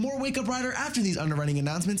back with more Wake Up Rider after these underwriting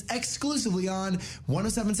announcements exclusively on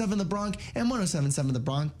 1077 The Bronc and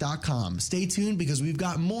 1077thebronc.com. Stay tuned because we've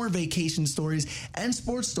got more vacation stories and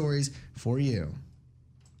sports stories for you.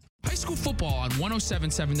 High school football on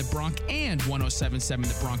 107.7 The Bronc and 107.7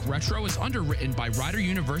 The Bronc Retro is underwritten by Rider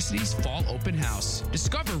University's Fall Open House.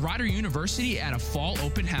 Discover Rider University at a Fall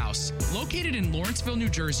Open House. Located in Lawrenceville, New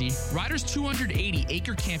Jersey, Rider's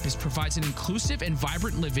 280-acre campus provides an inclusive and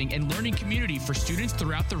vibrant living and learning community for students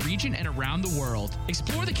throughout the region and around the world.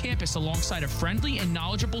 Explore the campus alongside a friendly and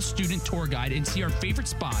knowledgeable student tour guide and see our favorite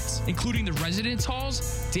spots, including the residence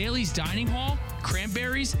halls, Daly's Dining Hall,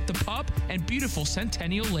 Cranberries, the pub, and beautiful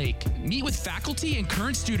Centennial Lake. Meet with faculty and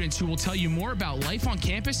current students who will tell you more about life on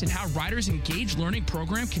campus and how Rider's Engaged Learning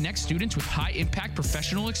program connects students with high-impact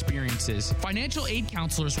professional experiences. Financial aid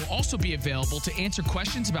counselors will also be available to answer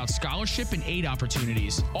questions about scholarship and aid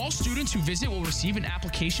opportunities. All students who visit will receive an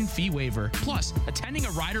application fee waiver. Plus, attending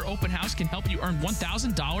a Rider open house can help you earn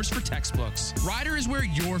 $1,000 for textbooks. Rider is where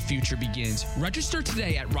your future begins. Register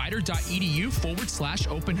today at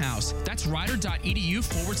rider.edu/open house. That's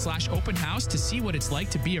rider.edu/open house to see what it's like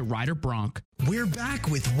to be a Rider Bronc. We're back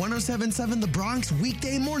with 1077 The Bronx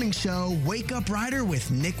weekday morning show, Wake Up Rider with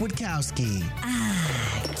Nick Witkowski.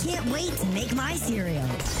 Can't wait to make my cereal.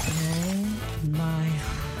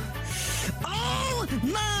 Oh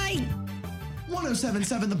my!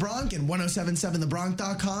 1077 The Bronc and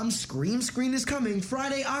 1077thebronc.com. Screen is coming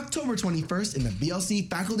Friday, October 21st in the BLC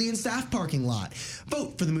faculty and staff parking lot.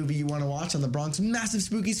 Vote for the movie you want to watch on the Bronx massive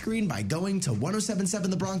spooky screen by going to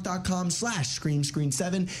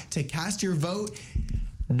 1077thebronc.com/scream7 to cast your vote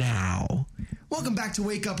now. Welcome back to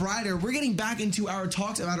Wake Up Rider. We're getting back into our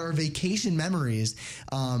talks about our vacation memories.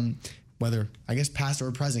 Whether, I guess, past or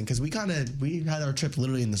present, because we had our trip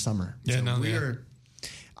literally in the summer. Yeah,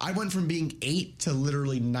 I went from being 8 to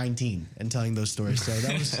literally 19 and telling those stories. So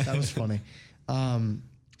that was funny.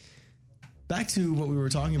 Back to what we were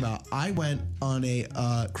talking about. I went on a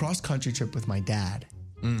cross-country trip with my dad.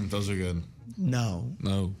 Those are good. No.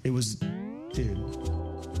 It was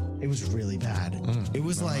really bad. It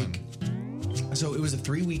was so it was a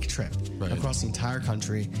 3-week trip across the entire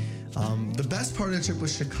country. The best part of the trip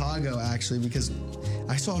was Chicago, actually, because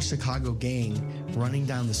I saw a Chicago gang running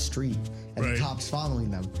down the street and the cops following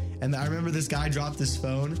them. And I remember this guy dropped his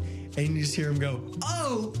phone and you just hear him go,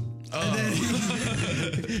 oh! And then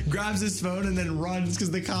he grabs his phone and then runs because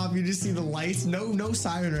the cop, you just see the lights, no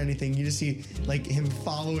siren or anything. You just see like him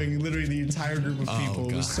following literally the entire group of people.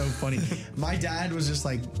 It was so funny. My dad was just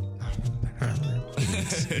like,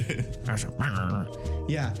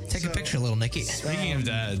 yeah. Take a picture, little Nicky. Speaking of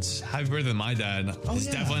dads, happy birthday to my dad. He's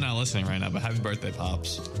definitely not listening right now, but happy birthday,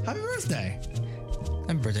 Pops. Happy birthday.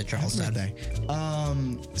 Happy birthday, Charles. Happy birthday.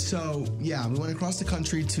 So yeah, we went across the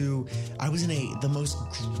country to, I was in the most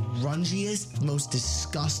grungiest, most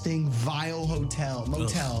disgusting, vile motel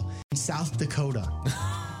in South Dakota.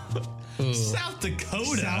 South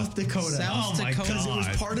Dakota. Because it was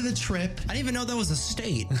part of the trip. I didn't even know that was a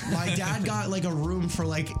state. My dad got like a room for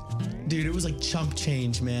dude, it was like chump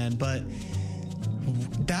change, man. But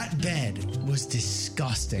that bed was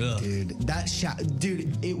disgusting, dude.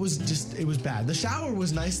 It was bad. The shower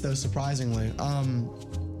was nice though, surprisingly.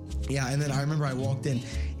 Yeah, and then I remember I walked in.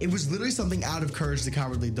 It was literally something out of Courage the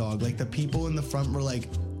Cowardly Dog. Like the people in the front were like,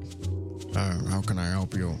 how can I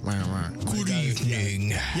help you? Good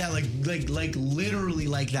evening. Yeah, like literally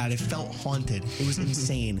like that. It felt haunted. It was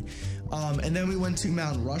insane. And then we went to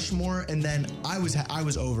Mount Rushmore, and then I was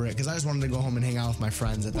over it because I just wanted to go home and hang out with my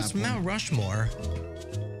friends at that point. Mount Rushmore?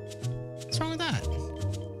 What's wrong with that?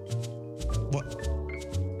 What?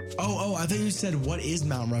 Oh, I thought you said, what is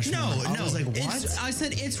Mount Rushmore? No, I was like, what? I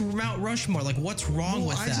said it's Mount Rushmore. Like, what's wrong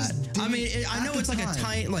with that? I mean, I know it's like a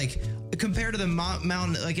tiny, like, compared to the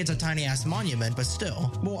mountain, like, it's a tiny ass monument, but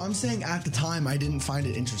still. Well, I'm saying at the time I didn't find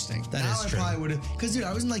it interesting. That is true. I probably would have, because dude,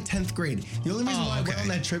 I was in like 10th grade. The only reason why I went on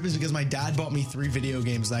that trip is because my dad bought me 3 video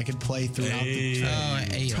games that I could play throughout the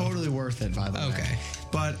trip. Totally worth it, by the way. Okay.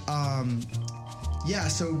 But yeah,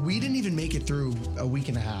 so we didn't even make it through a week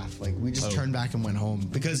and a half. Like, we just turned back and went home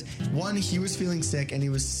because, one, he was feeling sick and he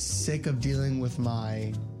was sick of dealing with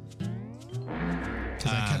my...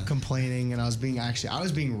 Because I kept complaining and I was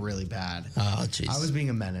being really bad. Oh, jeez. I was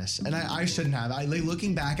being a menace. And I shouldn't have.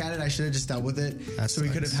 Looking back at it, I should have just dealt with it. So he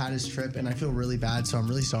could have had his trip. And I feel really bad. So I'm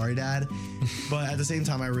really sorry, Dad. But at the same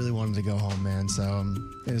time, I really wanted to go home, man. So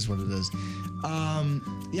it is what it is.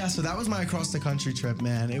 Yeah, so that was my across the country trip,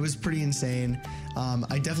 man. It was pretty insane.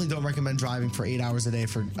 I definitely don't recommend driving for 8 hours a day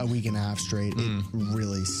for a week and a half straight. It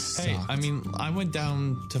really sucked. Hey, I mean, I went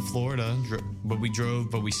down to Florida, but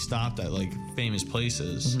we stopped at like famous places.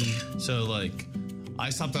 So like,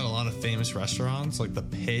 I stopped at a lot of famous restaurants, like the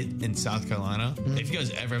Pit in South Carolina. If you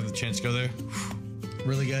guys ever have the chance to go there,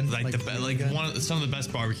 really good. Some of the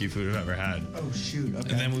best barbecue food I've ever had. Oh shoot! Okay.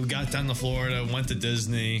 And then we got down to Florida, went to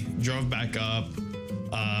Disney, drove back up.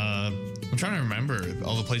 I'm trying to remember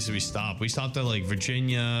all the places we stopped. We stopped at like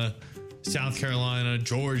Virginia, South Carolina,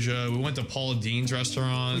 Georgia. We went to Paula Deen's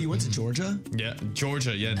restaurant. Oh, you went to Georgia? Yeah,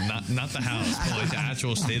 Georgia. Yeah, not the house, but like the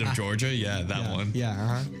actual state of Georgia. Yeah, that one.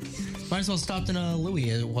 Yeah. Might as well stop in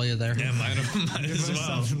Louis while you're there. Yeah, might as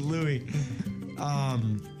well. Louis. I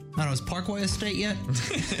don't know, is Parkway a state yet?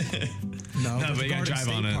 No, but you gotta drive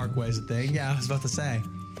on it. Parkway is a thing. Yeah, I was about to say.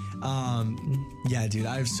 Yeah, dude,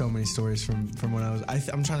 I have so many stories from when I was.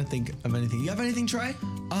 I'm trying to think of anything. You have anything, Trey?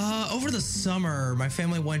 Over the summer, my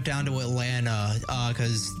family went down to Atlanta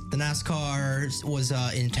because the NASCAR was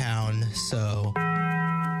in town. So,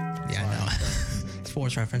 yeah, I know.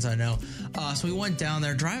 Sports reference, I know. So we went down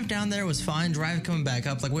there. Drive down there was fine. Drive coming back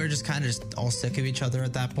up, like we were just kind of just all sick of each other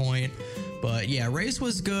at that point. But yeah, race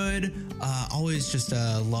was good. Always just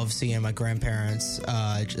love seeing my grandparents,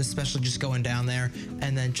 especially just going down there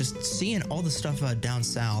and then just seeing all the stuff down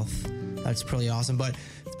south. That's pretty awesome. But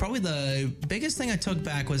probably the biggest thing I took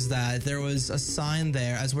back was that there was a sign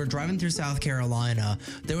there as we're driving through South Carolina.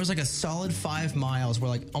 There was like a solid 5 miles where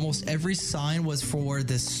like almost every sign was for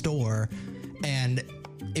this store. And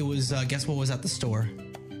it was, guess what was at the store?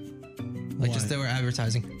 Like just they were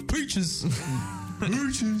advertising peaches.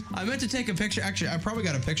 I meant to take a picture. Actually, I probably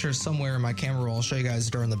got a picture somewhere in my camera roll. I'll show you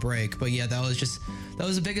guys during the break. But yeah, that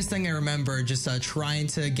was the biggest thing I remember. Just trying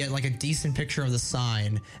to get like a decent picture of the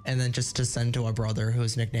sign and then just to send to our brother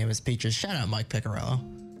whose nickname is Peaches. Shout out Mike Picarello.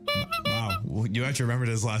 Wow, you actually remembered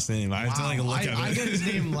his last name. I have to like look at it. I got his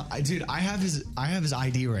name, dude. I have his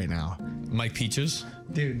ID right now. Mike Peaches,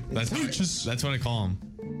 dude. That's Peaches. That's what I call him.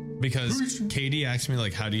 Because Katie asked me,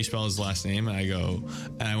 like, how do you spell his last name? And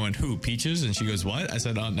I went, who? Peaches? And she goes, what? I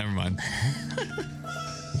said, oh, never mind.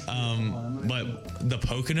 But the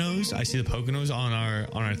Poconos, I see the Poconos on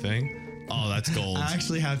our thing. Oh, that's gold. I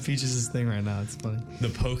actually have Peaches' thing right now. It's funny. The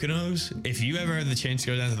Poconos, if you ever had the chance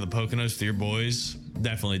to go down to the Poconos with your boys,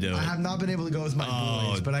 definitely do it. I have not been able to go with my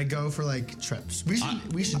boys, but I go for like trips.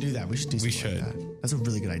 We should do that. We should do something like that. That's a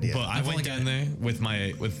really good idea. But I went down there with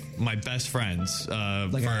my best friends. Your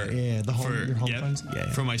home friends?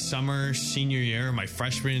 Yeah. For my senior year, my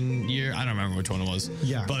freshman year. I don't remember which one it was.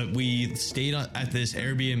 Yeah. But we stayed at this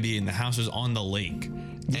Airbnb and the house was on the lake.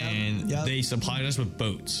 Yep. And they supplied us with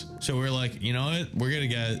boats. So we're like, you know what? We're going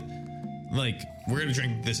to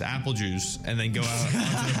drink this apple juice and then go out onto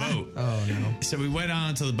the boat. Oh, no. So we went out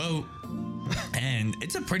onto the boat and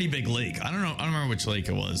it's a pretty big lake. I don't remember which lake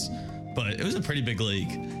it was, but it was a pretty big lake.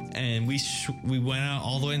 And we went out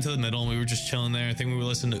all the way into the middle and we were just chilling there. I think we were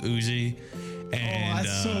listening to Uzi. And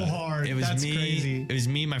that's so hard. That's crazy. It was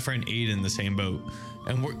me and my friend Aiden in the same boat.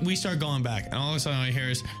 And we start going back. And all of a sudden I hear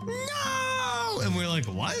is, no! And we're like,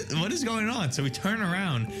 what? What is going on? So we turn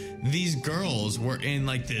around. These girls were in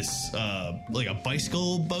like this, like a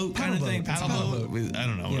bicycle boat kind of thing. Paddle boat. I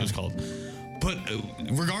don't know what it was called. But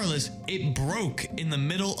regardless, it broke in the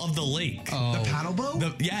middle of the lake. Oh. The paddle boat?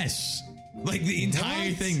 Yes. Like the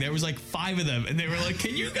entire thing. There was like 5 of them. And they were like,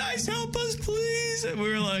 can you guys help us, please? And we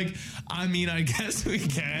were like, I mean, I guess we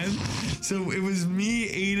can. So it was me,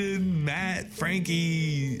 Aiden, Matt,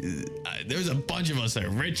 Frankie. There was a bunch of us there.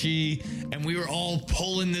 Richie. And we were all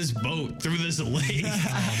pulling this boat through this lake.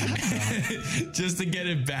 Just to get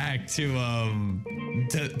it back to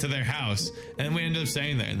to their house, and then we ended up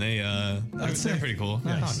staying there, and they're pretty cool.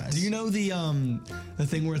 Nice. Yeah. Do you know the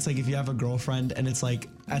thing where it's like if you have a girlfriend and it's like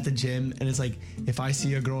at the gym and it's like if I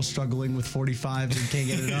see a girl struggling with 45 and can't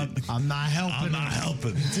get it up, I'm not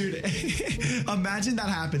helping. Dude, imagine that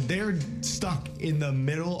happened. They're stuck in the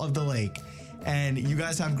middle of the lake and you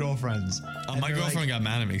guys have girlfriends. My girlfriend got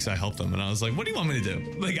mad at me because I helped them, and I was like, what do you want me to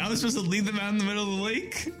do? Like, I was supposed to leave them out in the middle of the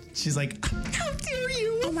lake? She's like, How dare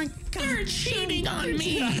you? Oh my God. You're cheating on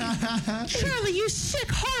me. Shirley, you sick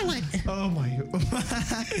harlot. Oh my.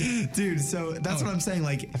 Dude, so that's what I'm saying.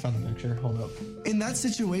 Like, I found the picture. Hold up. In that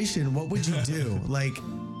situation, what would you do? Like,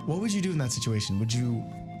 what would you do in that situation? Would you.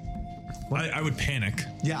 I would panic.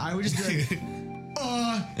 Yeah, I would just be like,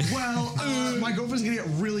 my girlfriend's gonna get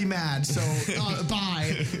really mad, so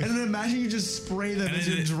bye. And then imagine you just spray them as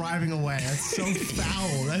you're driving away. That's so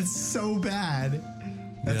foul. That's so bad.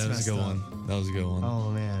 That's that was a good one. That was a good one.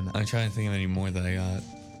 Oh, man. I'm trying to think of any more that I got.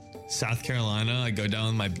 South Carolina, I go down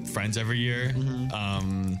with my friends every year.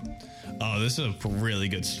 This is a really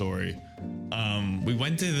good story. We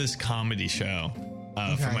went to this comedy show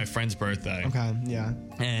for my friend's birthday. Okay, yeah.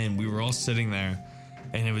 And we were all sitting there,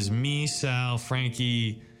 and it was me, Sal,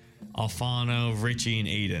 Frankie, Alfano, Richie, and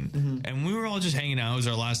Aiden. And we were all just hanging out. It was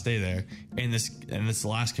our last day there. And this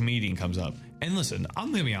last comedian comes up. And listen,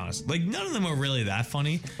 I'm gonna be honest, like none of them were really that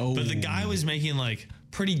funny. But the guy was making like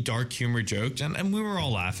pretty dark humor jokes, and we were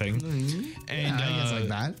all laughing. And I guess like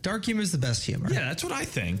that. Dark humor is the best humor. Yeah, that's what I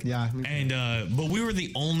think. Yeah. And but we were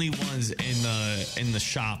the only ones in the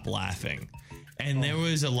shop laughing. And there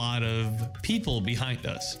was a lot of people behind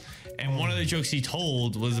us. And one of the jokes he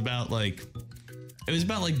told was about like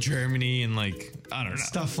Germany and like I don't know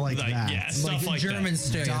stuff like that. Yeah, stuff like German that.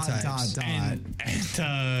 stereotypes.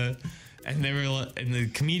 And they were, and the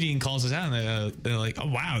comedian calls us out, and they're like, "Oh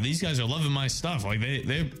wow, these guys are loving my stuff. Like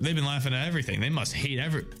they've been laughing at everything. They must hate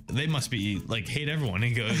hate everyone." And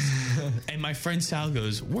he goes, and my friend Sal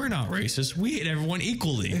goes, "We're not racist. We hate everyone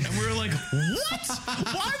equally." And we were like, "What?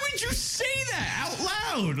 Why would you say that out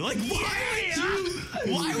loud? Like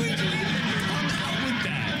why would you come out with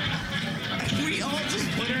that?" We all just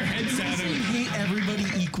put our heads down. We hate everybody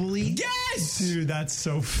equally. Yes, dude, that's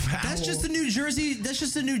so foul. That's just the New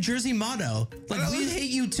Jersey motto. Like we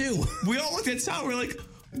hate you too. We all looked at Sal. We're like,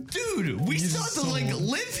 dude, we still have to like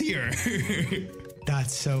live here.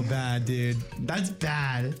 That's so bad, dude. That's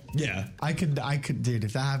bad. Yeah, I could, dude.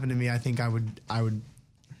 If that happened to me, I think I would,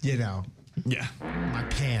 you know. Yeah. My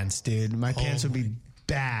pants, dude. My pants would be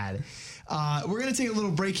bad. We're going to take a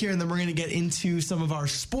little break here, and then we're going to get into some of our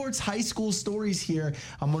sports high school stories here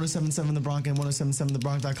on 107.7 The Bronx and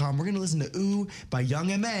 107.7thebronx.com. We're going to listen to Ooh by Young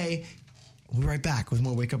M.A. We'll be right back with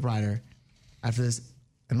more Wake Up Rider after this,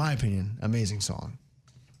 in my opinion, amazing song.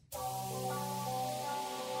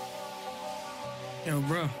 Yo,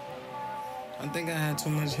 bro. I think I had too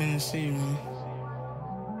much Hennessy, man.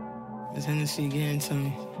 This Hennessy getting to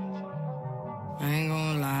me. I ain't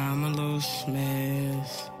gonna lie, I'm a little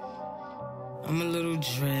smashed. I'm a little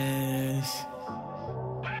dressed.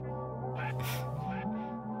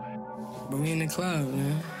 But we in the club,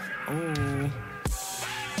 man. Oh.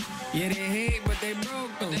 Yeah, they hate, but they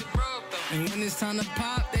broke though. And when it's time to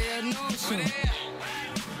pop, they a no-show.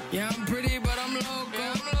 Yeah, I'm pretty, but I'm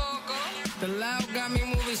loco. The loud got me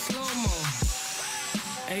moving slow-mo.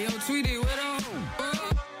 Hey, yo, Tweety, what up?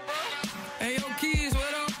 Hey, yo, Keys,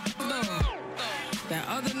 what up? That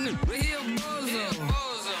other nigga, he a bozo.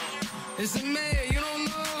 It's a mayor, you don't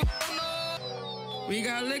know. We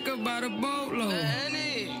got liquor by the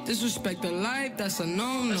boatload. Disrespect the life, that's a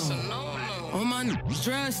no-no. All my niggas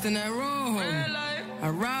dressed in that rojo. I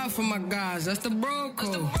ride for my guys, that's the bro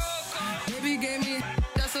code. Baby gave me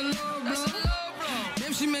that's a low blow.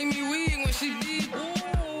 Damn, she make me weak when she deep.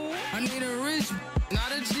 I need a rich,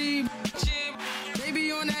 not a cheap.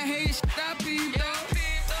 Baby on that hate shit, I peep though.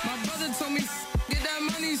 My brother told me, get that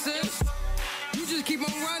money, sis. You just keep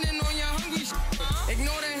on running on your hungry shit.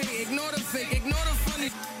 Ignore the hate, ignore the fake, ignore the funny.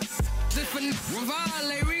 Just for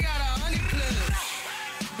violate, we got 100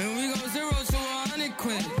 clips. And we go 0 to 100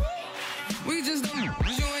 quid. We just don't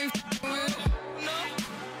you ain't with.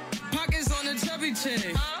 Pockets on the chubby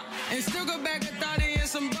chick. And still go back a thotty and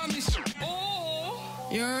some bummy shit.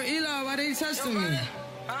 Yo, Eli, why they testing me?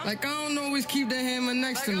 Like I don't always keep the hammer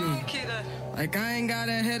next to me. Like I ain't got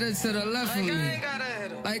a header to the left of me.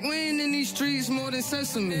 Like we ain't in these streets more than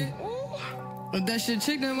sesame. But that shit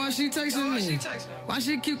chick, then why she texting me? Why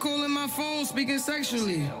she keep calling my phone, speaking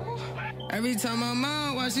sexually? Every time I'm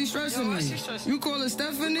out, why she stressing me? You call her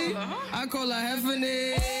Stephanie? I call her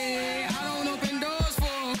Heffany. I don't open doors for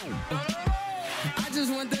her. I just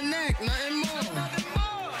want the neck, nothing more.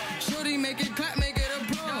 Shorty make it clap, make it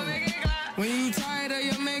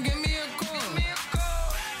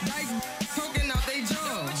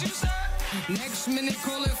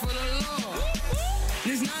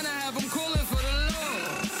This 9 I have them calling for the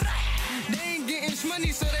Lord. They ain't getting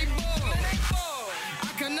money, so they bored.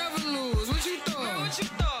 I can never lose. What you thought?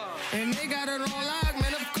 And they got it on lock,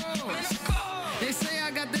 man, of course. They say I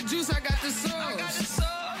got the juice, I got the sauce.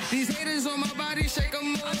 These haters on my body, shake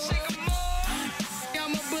them more.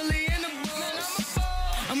 I'm a bully in the boss.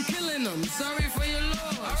 I'm killing them, sorry for your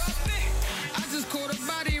loss. I just caught a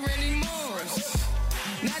body, Randy Moss.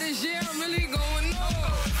 Now this year I'm really going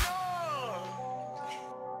off.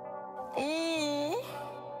 Ooh.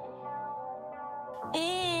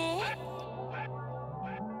 Ooh.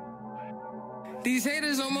 These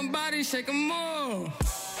haters on my body, shake them more.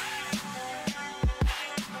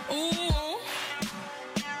 Ooh.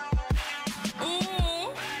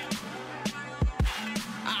 Ooh.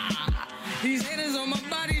 Ah. These haters on my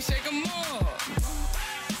body, shake them more.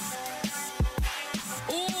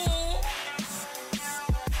 Ooh.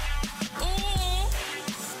 Ooh.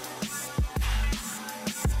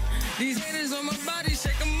 These haters on my body,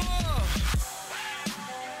 shake them more.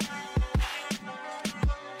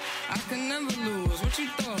 I can never lose. What you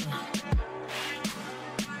thought?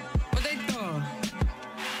 What they thought?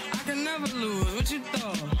 I can never lose. What you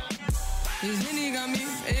thought? This Henny got me,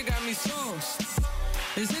 it got me sauce.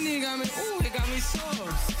 This Henny got me, ooh, it got me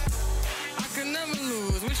sauce. I can never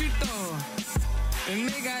lose. What you thought? And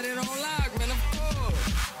they got it on lock, man, of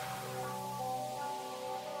course.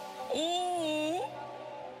 Ooh.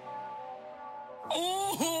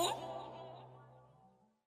 Ooh.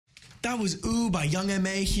 That was Ooh by Young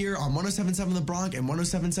M.A. here on 107.7 The Bronx and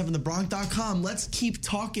 107.7thebronx.com. Let's keep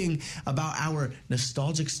talking about our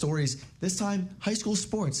nostalgic stories. This time, high school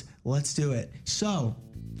sports. Let's do it. So,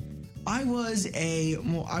 I was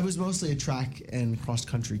mostly a track and cross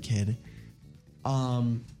country kid. How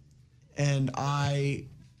do I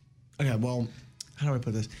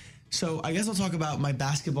put this? So, I guess I'll talk about my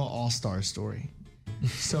basketball all-star story.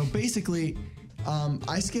 So, basically,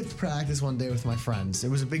 I skipped practice one day with my friends. It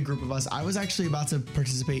was a big group of us. I was actually about to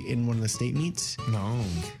participate in one of the state meets.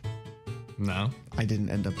 No. I didn't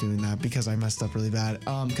end up doing that because I messed up really bad.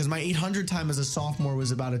 Because my 800 time as a sophomore was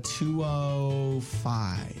about a 2:05.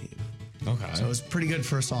 Okay. So it was pretty good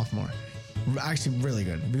for a sophomore. Actually, really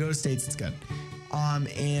good. If you go to states, it's good.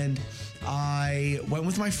 And I went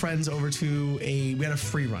with my friends over to we had a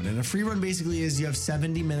free run. And a free run basically is you have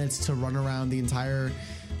 70 minutes to run around the entire,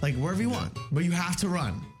 like wherever you want, but you have to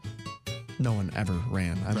run. No one ever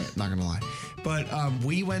ran. I'm not going to lie. But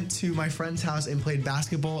we went to my friend's house and played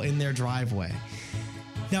basketball in their driveway.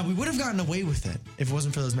 Now, we would have gotten away with it if it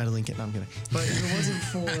wasn't for those meddling kids. No, I'm kidding. But if it wasn't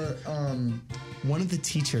for one of the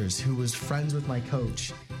teachers who was friends with my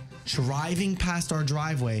coach driving past our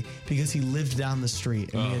driveway because he lived down the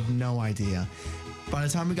street and we had no idea. By the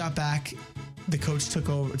time we got back, the coach took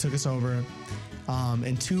us over. And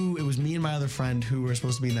it was me and my other friend who were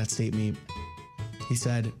supposed to be in that state meet. He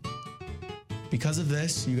said, because of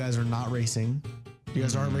this, you guys are not racing. You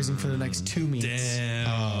guys aren't racing for the next 2 meets.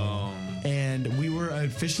 Damn. And we were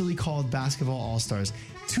officially called Basketball All-Stars,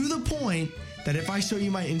 to the point that if I show you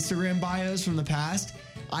my Instagram bios from the past,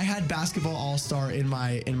 I had Basketball All-Star in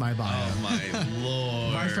my bio. Oh my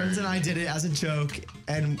Lord. My friends and I did it as a joke,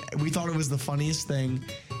 and we thought it was the funniest thing.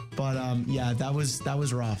 But yeah, that was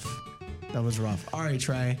rough. That was rough. All right,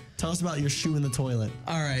 Trey, tell us about your shoe in the toilet.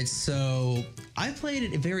 All right, so I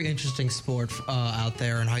played a very interesting sport out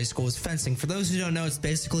there in high school. It's fencing. For those who don't know, it's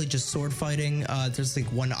basically just sword fighting. There's like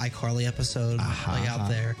one iCarly episode out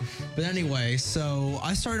there. But anyway, so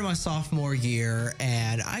I started my sophomore year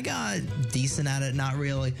and I got decent at it. Not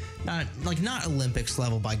really, not Olympics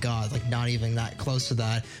level, by God, like not even that close to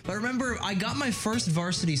that. But I remember I got my first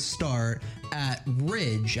varsity start at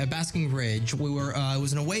Basking Ridge. We were it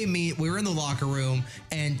was an away meet. We were in the locker room,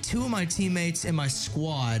 and two of my teammates in my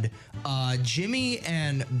squad, Jimmy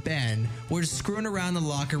and Ben, were just screwing around the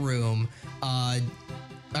locker room.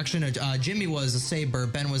 Jimmy was a saber,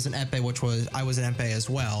 Ben was an epee, I was an epee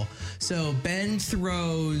as well. So Ben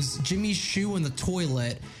throws Jimmy's shoe in the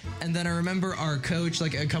toilet, and then I remember our coach,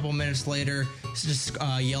 like a couple minutes later, just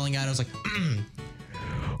yelling at us like,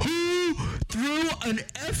 "Who threw an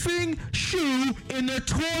effing shoe in the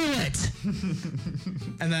toilet?"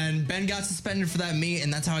 And then Ben got suspended for that meet,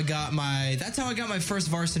 and that's how I got my first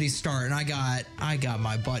varsity start, and I got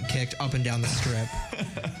my butt kicked up and down the strip.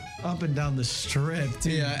 Up and down the strip,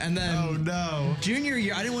 dude. Yeah, and then oh no, junior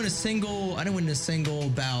year I didn't win a single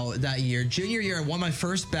bout that year. Junior year I won my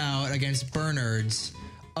first bout against Bernards,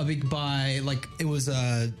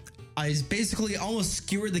 I basically almost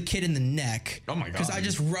skewered the kid in the neck. Oh my God. Because I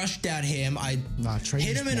just rushed at him. I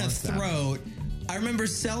hit him in the throat. I remember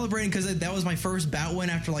celebrating because that was my first bout win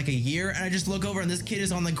after like a year, and I just look over and this kid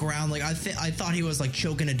is on the ground. Like I thought he was like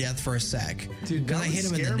choking to death for a sec. Dude, that I hit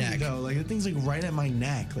him in the neck. though. Like, the thing's like right at my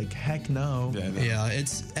neck. Like, heck no. Yeah,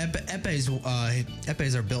 it's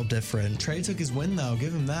epes are built different. Trey took his win though.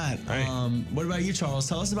 Give him that. Right. What about you, Charles?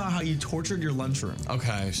 Tell us about how you tortured your lunchroom.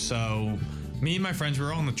 Okay, so me and my friends, we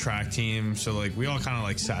were all on the track team, so like we all kind of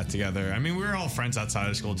like sat together. I mean, we were all friends outside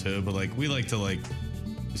of school too, but like we like to like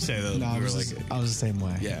say that No, we were I was the same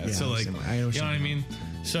way. Yeah, I so was like, the same way. you know what I mean?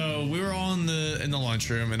 So we were all in the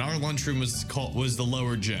lunchroom, and our lunchroom was the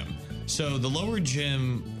lower gym. So the lower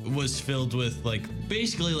gym was filled with like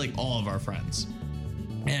basically like all of our friends,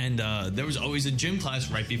 and there was always a gym class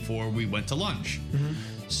right before we went to lunch. Mm-hmm.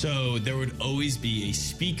 So there would always be a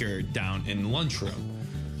speaker down in the lunchroom.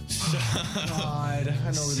 So, God, I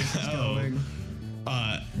know where this is going.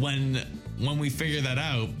 When we figured that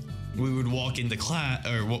out, we would walk into class,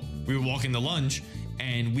 or we would walk into lunch,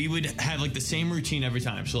 and we would have like the same routine every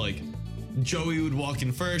time. So like, Joey would walk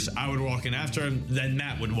in first, I would walk in after him, then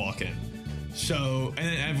Matt would walk in. So, and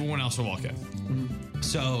then everyone else would walk in. Mm-hmm.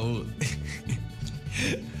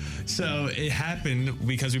 So it happened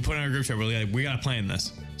because we put in our group chat, we're like, we gotta plan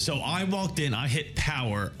this. So I walked in, I hit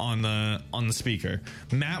power on the speaker.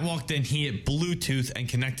 Matt walked in, he hit Bluetooth and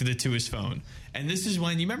connected it to his phone. And this is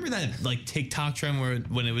when, you remember that like TikTok trend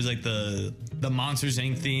when it was like the Monsters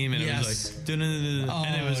Inc. theme, and it was like,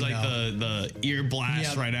 and it was like the ear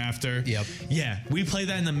blast right after. Yep. Yeah, we played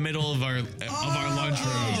that in the middle of our lunchroom.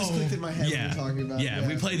 It just clicked in my head what you're talking about. Yeah,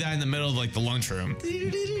 we played that in the middle of like the lunchroom.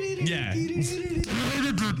 Yeah.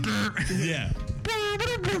 Yeah.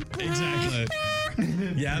 Exactly.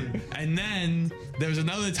 Yep. And then there was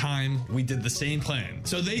another time we did the same plan.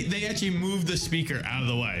 So they actually moved the speaker out of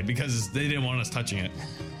the way because they didn't want us touching it.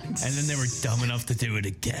 And then they were dumb enough to do it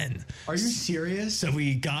again. Are you serious? So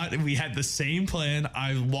we had the same plan.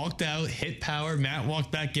 I walked out, hit power. Matt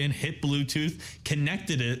walked back in, hit Bluetooth,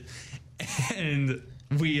 connected it, and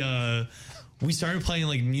we started playing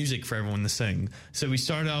like music for everyone to sing. So we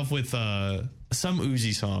started off with some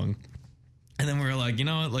Uzi song, and then we were like, you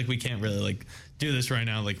know what, like we can't really like do this right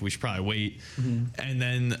now. Like we should probably wait. Mm-hmm. And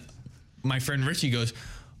then my friend Richie goes,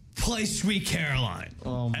 play Sweet Caroline.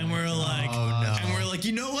 And we're like, and we're like,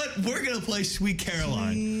 you know what? We're gonna play Sweet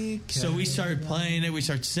Caroline. So we started playing it. We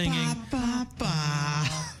started singing. Ba, ba, ba.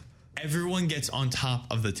 Everyone gets on top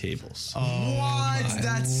of the tables. What?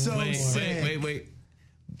 That's so sick. Wait.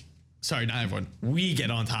 Sorry, not everyone. We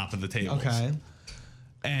get on top of the tables. Okay.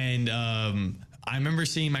 And I remember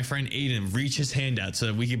seeing my friend Aiden reach his hand out so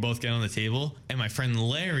that we could both get on the table. And my friend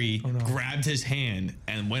Larry grabbed his hand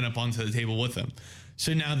and went up onto the table with him.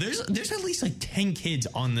 So now there's at least like 10 kids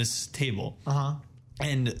on this table. Uh-huh.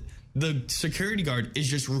 And the security guard is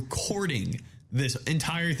just recording this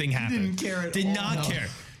entire thing happen. Didn't care at all. Did not care.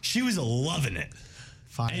 She was loving it.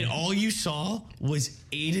 Fine. And all you saw was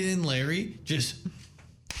Aiden and Larry just...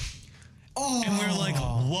 And we were like,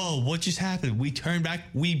 whoa, what just happened? We turned back.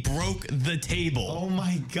 We broke the table. Oh,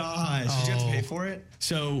 my gosh. Did you have to pay for it?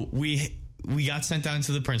 So we got sent down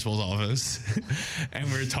to the principal's office,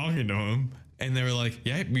 and we were talking to him. And they were like,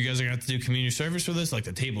 yeah, you guys are going to have to do community service for this. Like,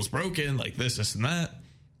 the table's broken, like this, and that.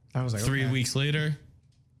 I was like, 3 weeks later,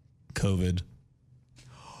 COVID.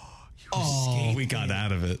 We got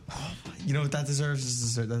out of it. You know what that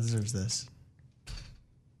deserves? That deserves this.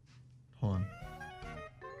 Hold on.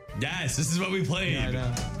 Yes, this is what we played. Yeah, I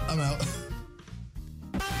know. I'm out.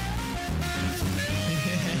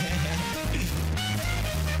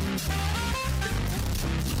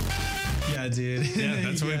 Yeah, dude. Yeah,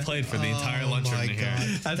 that's what we played for the entire lunchroom here.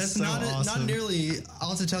 That's so awesome. Not nearly. I'll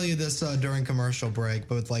have to tell you this during commercial break,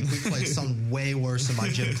 but like we played something way worse in my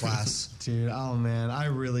gym class. Dude, oh man, I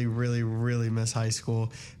really, really, really miss high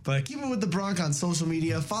school. But keep it with the Bronc on social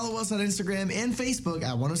media. Follow us on Instagram and Facebook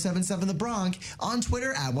at 1077 The Bronc, on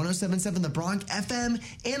Twitter at 1077 The Bronc FM,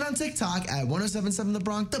 and on TikTok at 1077 The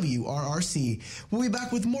Bronc WRRC. We'll be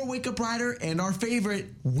back with more Wake Up Rider and our favorite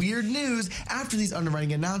weird news after these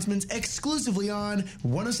underwriting announcements exclusively on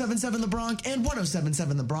 1077 The Bronc and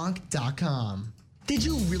 1077thebronc.com. Did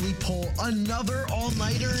you really pull another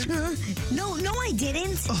all-nighter? No, I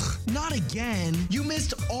didn't. Ugh, not again. You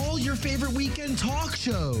missed all your favorite weekend talk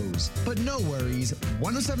shows. But no worries,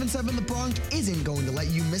 1077 The Bronc isn't going to let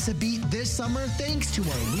you miss a beat this summer thanks to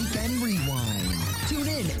our Weekend Rewind. Tune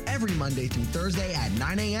in every Monday through Thursday at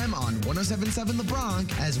 9 a.m. on 1077 The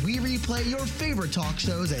Bronc as we replay your favorite talk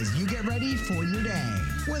shows as you get ready for your day.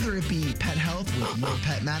 Whether it be pet health with Your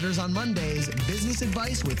Pet Matters on Mondays, business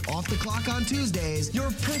advice with Off the Clock on Tuesdays,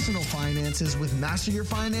 your personal finances with Master Your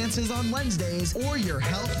Finances on Wednesdays, or your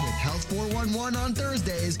health with Health 411 on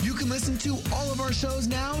Thursdays, you can listen to all of our shows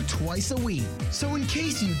now twice a week. So in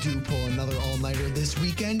case you do pull another all-nighter this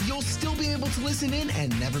weekend, you'll still be able to listen in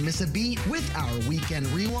and never miss a beat with our Weekend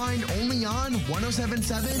Rewind only on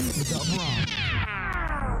 107.7 The Bronx.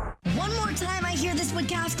 One more time I hear this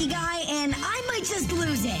Witkowski guy, and I might just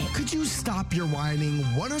lose it. Could you stop your whining?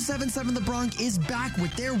 107.7 The Bronx is back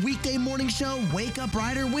with their weekday morning show, Wake Up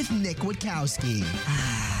Rider with Nick Witkowski.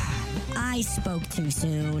 I spoke too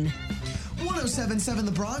soon. 107.7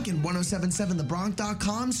 The Bronx and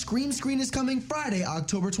 1077thebronx.com. Scream Screen is coming Friday,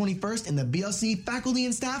 October 21st in the BLC faculty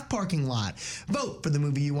and staff parking lot. Vote for the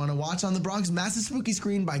movie you want to watch on the Bronx Massive Spooky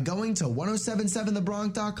Screen by going to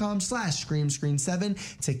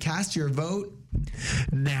 1077thebronx.com/ScreamScreen7 to cast your vote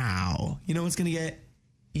now. You know what's going to get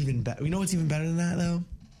even better? You know what's even better than that, though?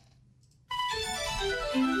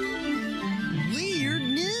 Weird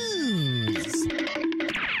news.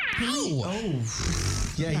 Oh.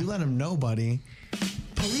 Yeah, you let him know, buddy.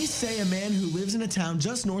 Police say a man who lives in a town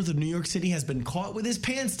just north of New York City has been caught with his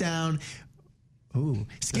pants down. Ooh.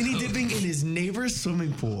 Skinny dipping in his neighbor's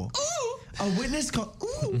swimming pool. Ooh. A witness called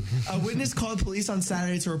police on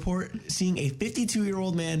Saturday to report seeing a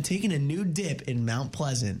 52-year-old man taking a nude dip in Mount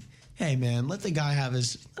Pleasant. Hey, man, let the guy have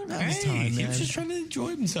his time, man. He was just trying to enjoy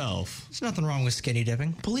himself. There's nothing wrong with skinny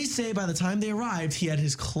dipping. Police say by the time they arrived, he had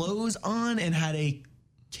his clothes on and had a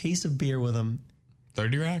case of beer with him.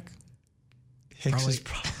 30 rack? Hicks is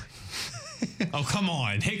probably. Oh, come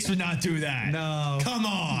on. Hicks would not do that. No. Come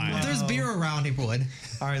on. If there's beer around, he would.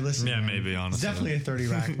 All right, listen. Yeah, man. maybe, honestly. It's definitely a 30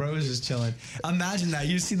 rack. Bro is just chilling. Imagine that.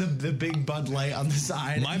 You see the big Bud Light on the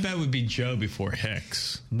side. My bet would be Joe before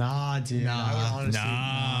Hicks. Nah, dude.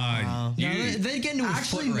 Nah. They get into a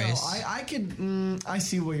foot race. I could. I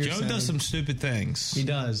see what you're saying. Joe does some stupid things. He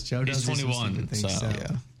does. Joe does. He's 21, some stupid things, so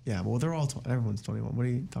yeah. Yeah, well, they're all. Everyone's 21. What are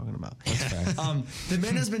you talking about? That's fair. The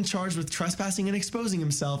man has been charged with trespassing and exposing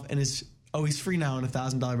himself, and he's free now on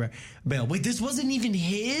 $1,000 bail. Wait, this wasn't even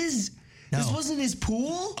his. No. This wasn't his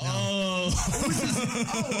pool. Oh,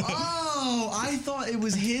 I thought it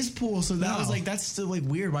was his pool. So that was like that's still like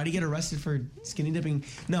weird. Why did he get arrested for skinny dipping?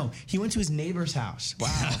 No, he went to his neighbor's house.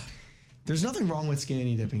 Wow. There's nothing wrong with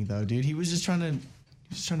skinny dipping though, dude. He was just trying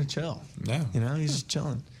to chill. Yeah, you know, he's just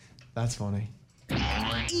chilling. That's funny.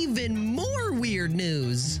 Even more weird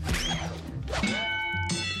news.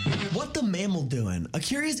 What the mammal doing? A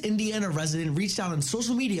curious Indiana resident reached out on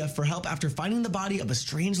social media for help after finding the body of a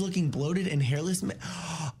strange-looking, bloated, and hairless man.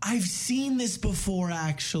 I've seen this before,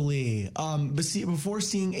 actually. Before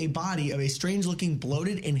seeing a body of a strange-looking,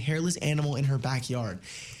 bloated, and hairless animal in her backyard.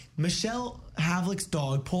 Michelle Havlick's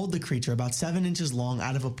dog pulled the creature about 7 inches long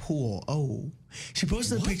out of a pool. Oh. She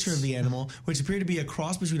posted a picture of the animal, which appeared to be a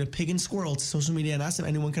cross between a pig and squirrel, to social media and asked if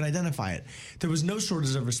anyone could identify it. There was no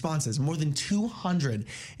shortage of responses, more than 200,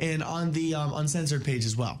 and on the uncensored page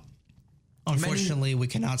as well. Unfortunately, we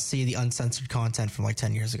cannot see the uncensored content from like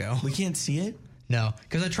 10 years ago. We can't see it? No,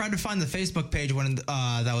 because I tried to find the Facebook page when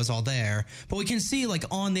that was all there, but we can see like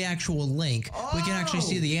on the actual link, we can actually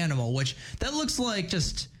see the animal, which that looks like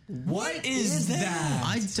just... What is that?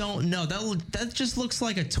 I don't know. That just looks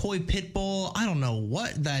like a toy pit bull. I don't know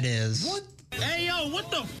what that is. What? Hey, yo,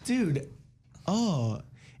 what the? Dude. Oh,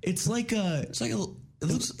 it's like a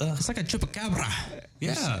chupacabra.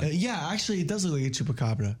 Yeah. Yeah, actually, it does look like a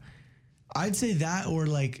chupacabra. I'd say that or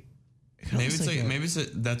like... Maybe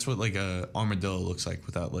that's what like a armadillo looks like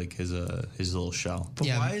without like his little shell. But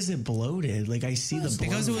why is it bloated? Like I see the bloat.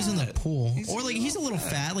 Because it was in the pool, or like he's a little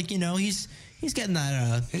fat. Like he's getting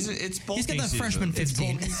that. It's bulking he's getting that freshman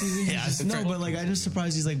 15. Yeah, no, but like I'm just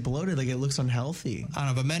surprised he's like bloated. Like it looks unhealthy. I don't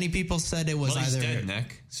know, but many people said it was he's either dead,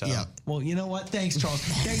 Nick. So. Yeah. Well, you know what? Thanks, Charles.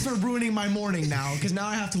 Thanks for ruining my morning now, because now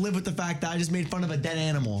I have to live with the fact that I just made fun of a dead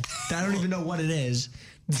animal that I don't even know what it is.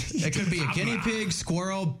 It could be a guinea pig,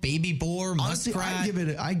 squirrel, baby boar, muskrat.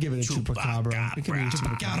 Honestly, I'd give it a chupacabra. It could be a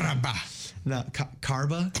chupacabra. No,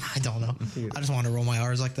 carba? I don't know. Dude. I just want to roll my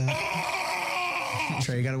R's like that.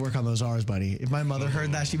 Trey, you got to work on those R's, buddy. If my mother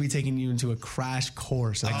heard that, she'd be taking you into a crash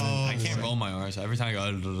course. I can't roll my R's. Every time I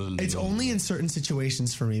go... It's only in certain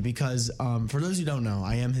situations for me because, for those who don't know,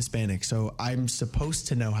 I am Hispanic, so I'm supposed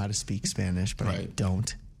to know how to speak Spanish, but I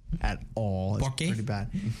don't at all. It's pretty bad.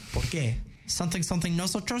 ¿Por qué? Something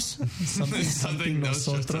nosotros? Something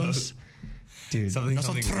nosotros. Dude.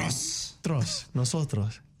 Nosotros.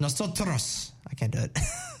 Nosotros. I can't do it.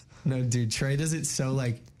 No, dude. Trey does it so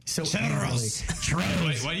like so Churros. angrily.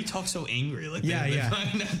 Wait, why do you talk so angry? Like Yeah, they're yeah.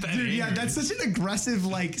 not that Dude, yeah, angry. that's such an aggressive,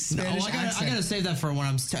 like, Spanish I accent. gotta save that for when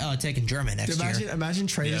I'm taking German next year. Imagine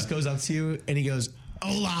Trey just goes up to you and he goes,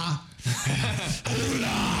 "Hola." Hola.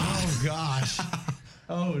 Oh, gosh.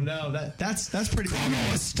 Oh, no. That's pretty...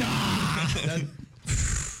 ¿Cómo está?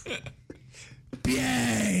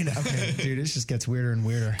 Bien. Okay, dude, this just gets weirder and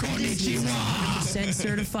weirder. Konnichiwa. 100%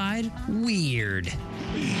 certified weird.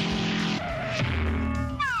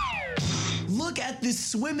 Look at this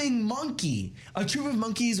swimming monkey. A troop of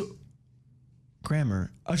monkeys...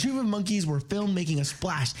 Grammar. A troop of monkeys were filmed making a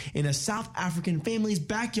splash in a South African family's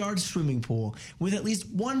backyard swimming pool with at least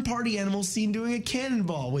one party animal seen doing a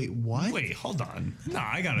cannonball. Wait, what? Wait, hold on. No,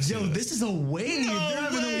 I gotta see Yo, this is a wave. No They're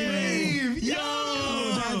having way. a wave. Yo.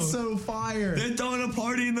 Yo, that's so fire. They're throwing a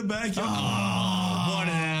party in the backyard. Oh, what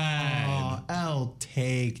an ad. I'll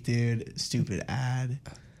take, dude. Stupid ad.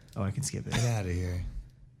 Oh, I can skip it. Get out of here.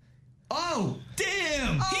 Oh,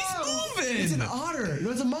 damn. He's moving. It's an otter.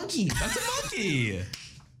 No, it's a monkey. That's a monkey.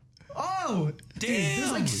 Oh, damn. Dude,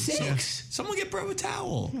 there's like 6. Someone get bro a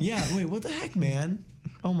towel. Yeah, wait, what the heck, man?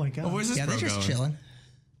 Oh my god. Oh, where's this Yeah, bro they're just going? chilling.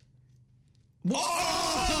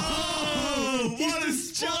 Oh, what a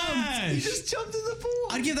splash. He just jumped in the pool.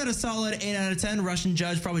 I'd give that a solid 8 out of 10. Russian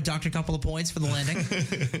judge probably docked a couple of points for the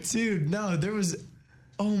landing. Dude, no, there was...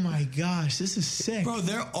 Oh my gosh, this is sick. Bro,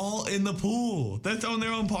 they're all in the pool. They're throwing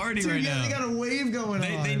their own party Dude, right yeah, now. they got a wave going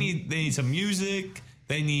on. They need some music.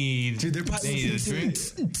 They need. Dude, they're probably need a drink.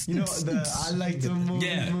 You know, I like to move.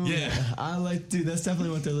 Yeah, move. yeah. I like, dude, that's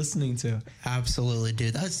definitely what they're listening to. Absolutely,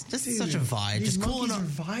 dude. That's just such a vibe. These Just cooling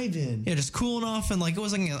monkeys off. are vibing. Yeah, just cooling off, and like it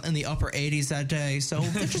was like in the upper 80s that day. So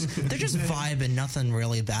they're just vibing. Nothing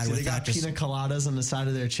really bad So with they got that. Just pina coladas on the side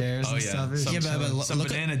of their chairs Oh and yeah, stuff. some, Yeah, but some look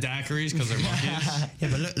at- banana daiquiris because they're monkeys. yeah,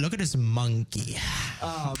 but look at this monkey.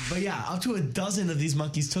 But yeah, up to a dozen of these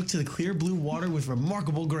monkeys took to the clear blue water with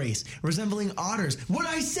remarkable grace, resembling otters. What'd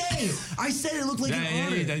I say? I said it looked like an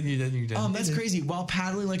otter. That's crazy. While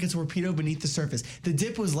paddling like a torpedo beneath the surface, the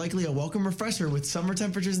dip was likely a welcome refresher with summer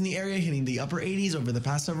temperatures in the area hitting the upper 80s over the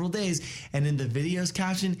past several days. And in the video's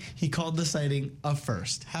caption, he called the sighting a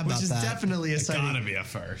first. How about which is that? definitely a sighting. Gotta be a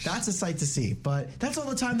first. That's a sight to see. But that's all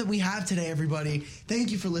the time that we have today, everybody.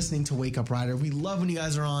 Thank you for listening to Wake Up Rider. We love when you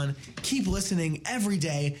guys are on. Keep listening every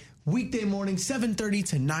day. Weekday morning, 7:30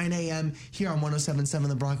 to 9 a.m. here on 107.7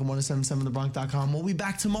 The Bronx and 107.7thebronx.com. We'll be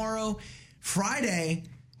back tomorrow, Friday.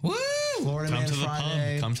 Woo! Florida Come Man to the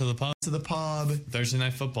Friday. pub. Come to the pub. To the pub. Thursday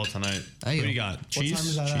night football tonight. Hey, Who do you got? What Chiefs. time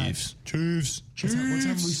is that at? Chiefs. What time do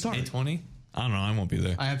we start? 8:20. I don't know. I won't be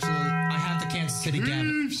there. I have the Kansas City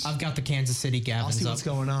Gavin. I've got the Kansas City I'll see Gavins what's up.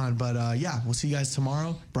 going on. But yeah, we'll see you guys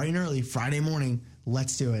tomorrow, bright and early, Friday morning.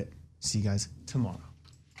 Let's do it. See you guys tomorrow.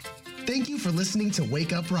 Thank you for listening to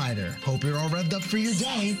Wake Up Rider. Hope you're all revved up for your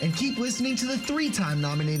day and keep listening to the 3-time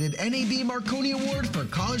nominated NAB Marconi Award for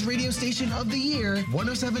College Radio Station of the Year,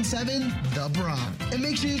 107.7 The Bronx. And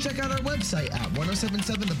make sure you check out our website at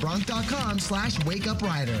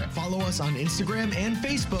 1077thebronx.com/wakeuprider. Follow us on Instagram and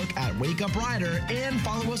Facebook at Wake Up Rider and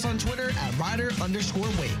follow us on Twitter at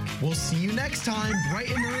Rider_Wake. We'll see you next time, bright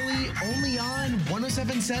and early, only on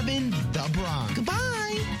 107.7 The Bronx.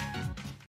 Goodbye.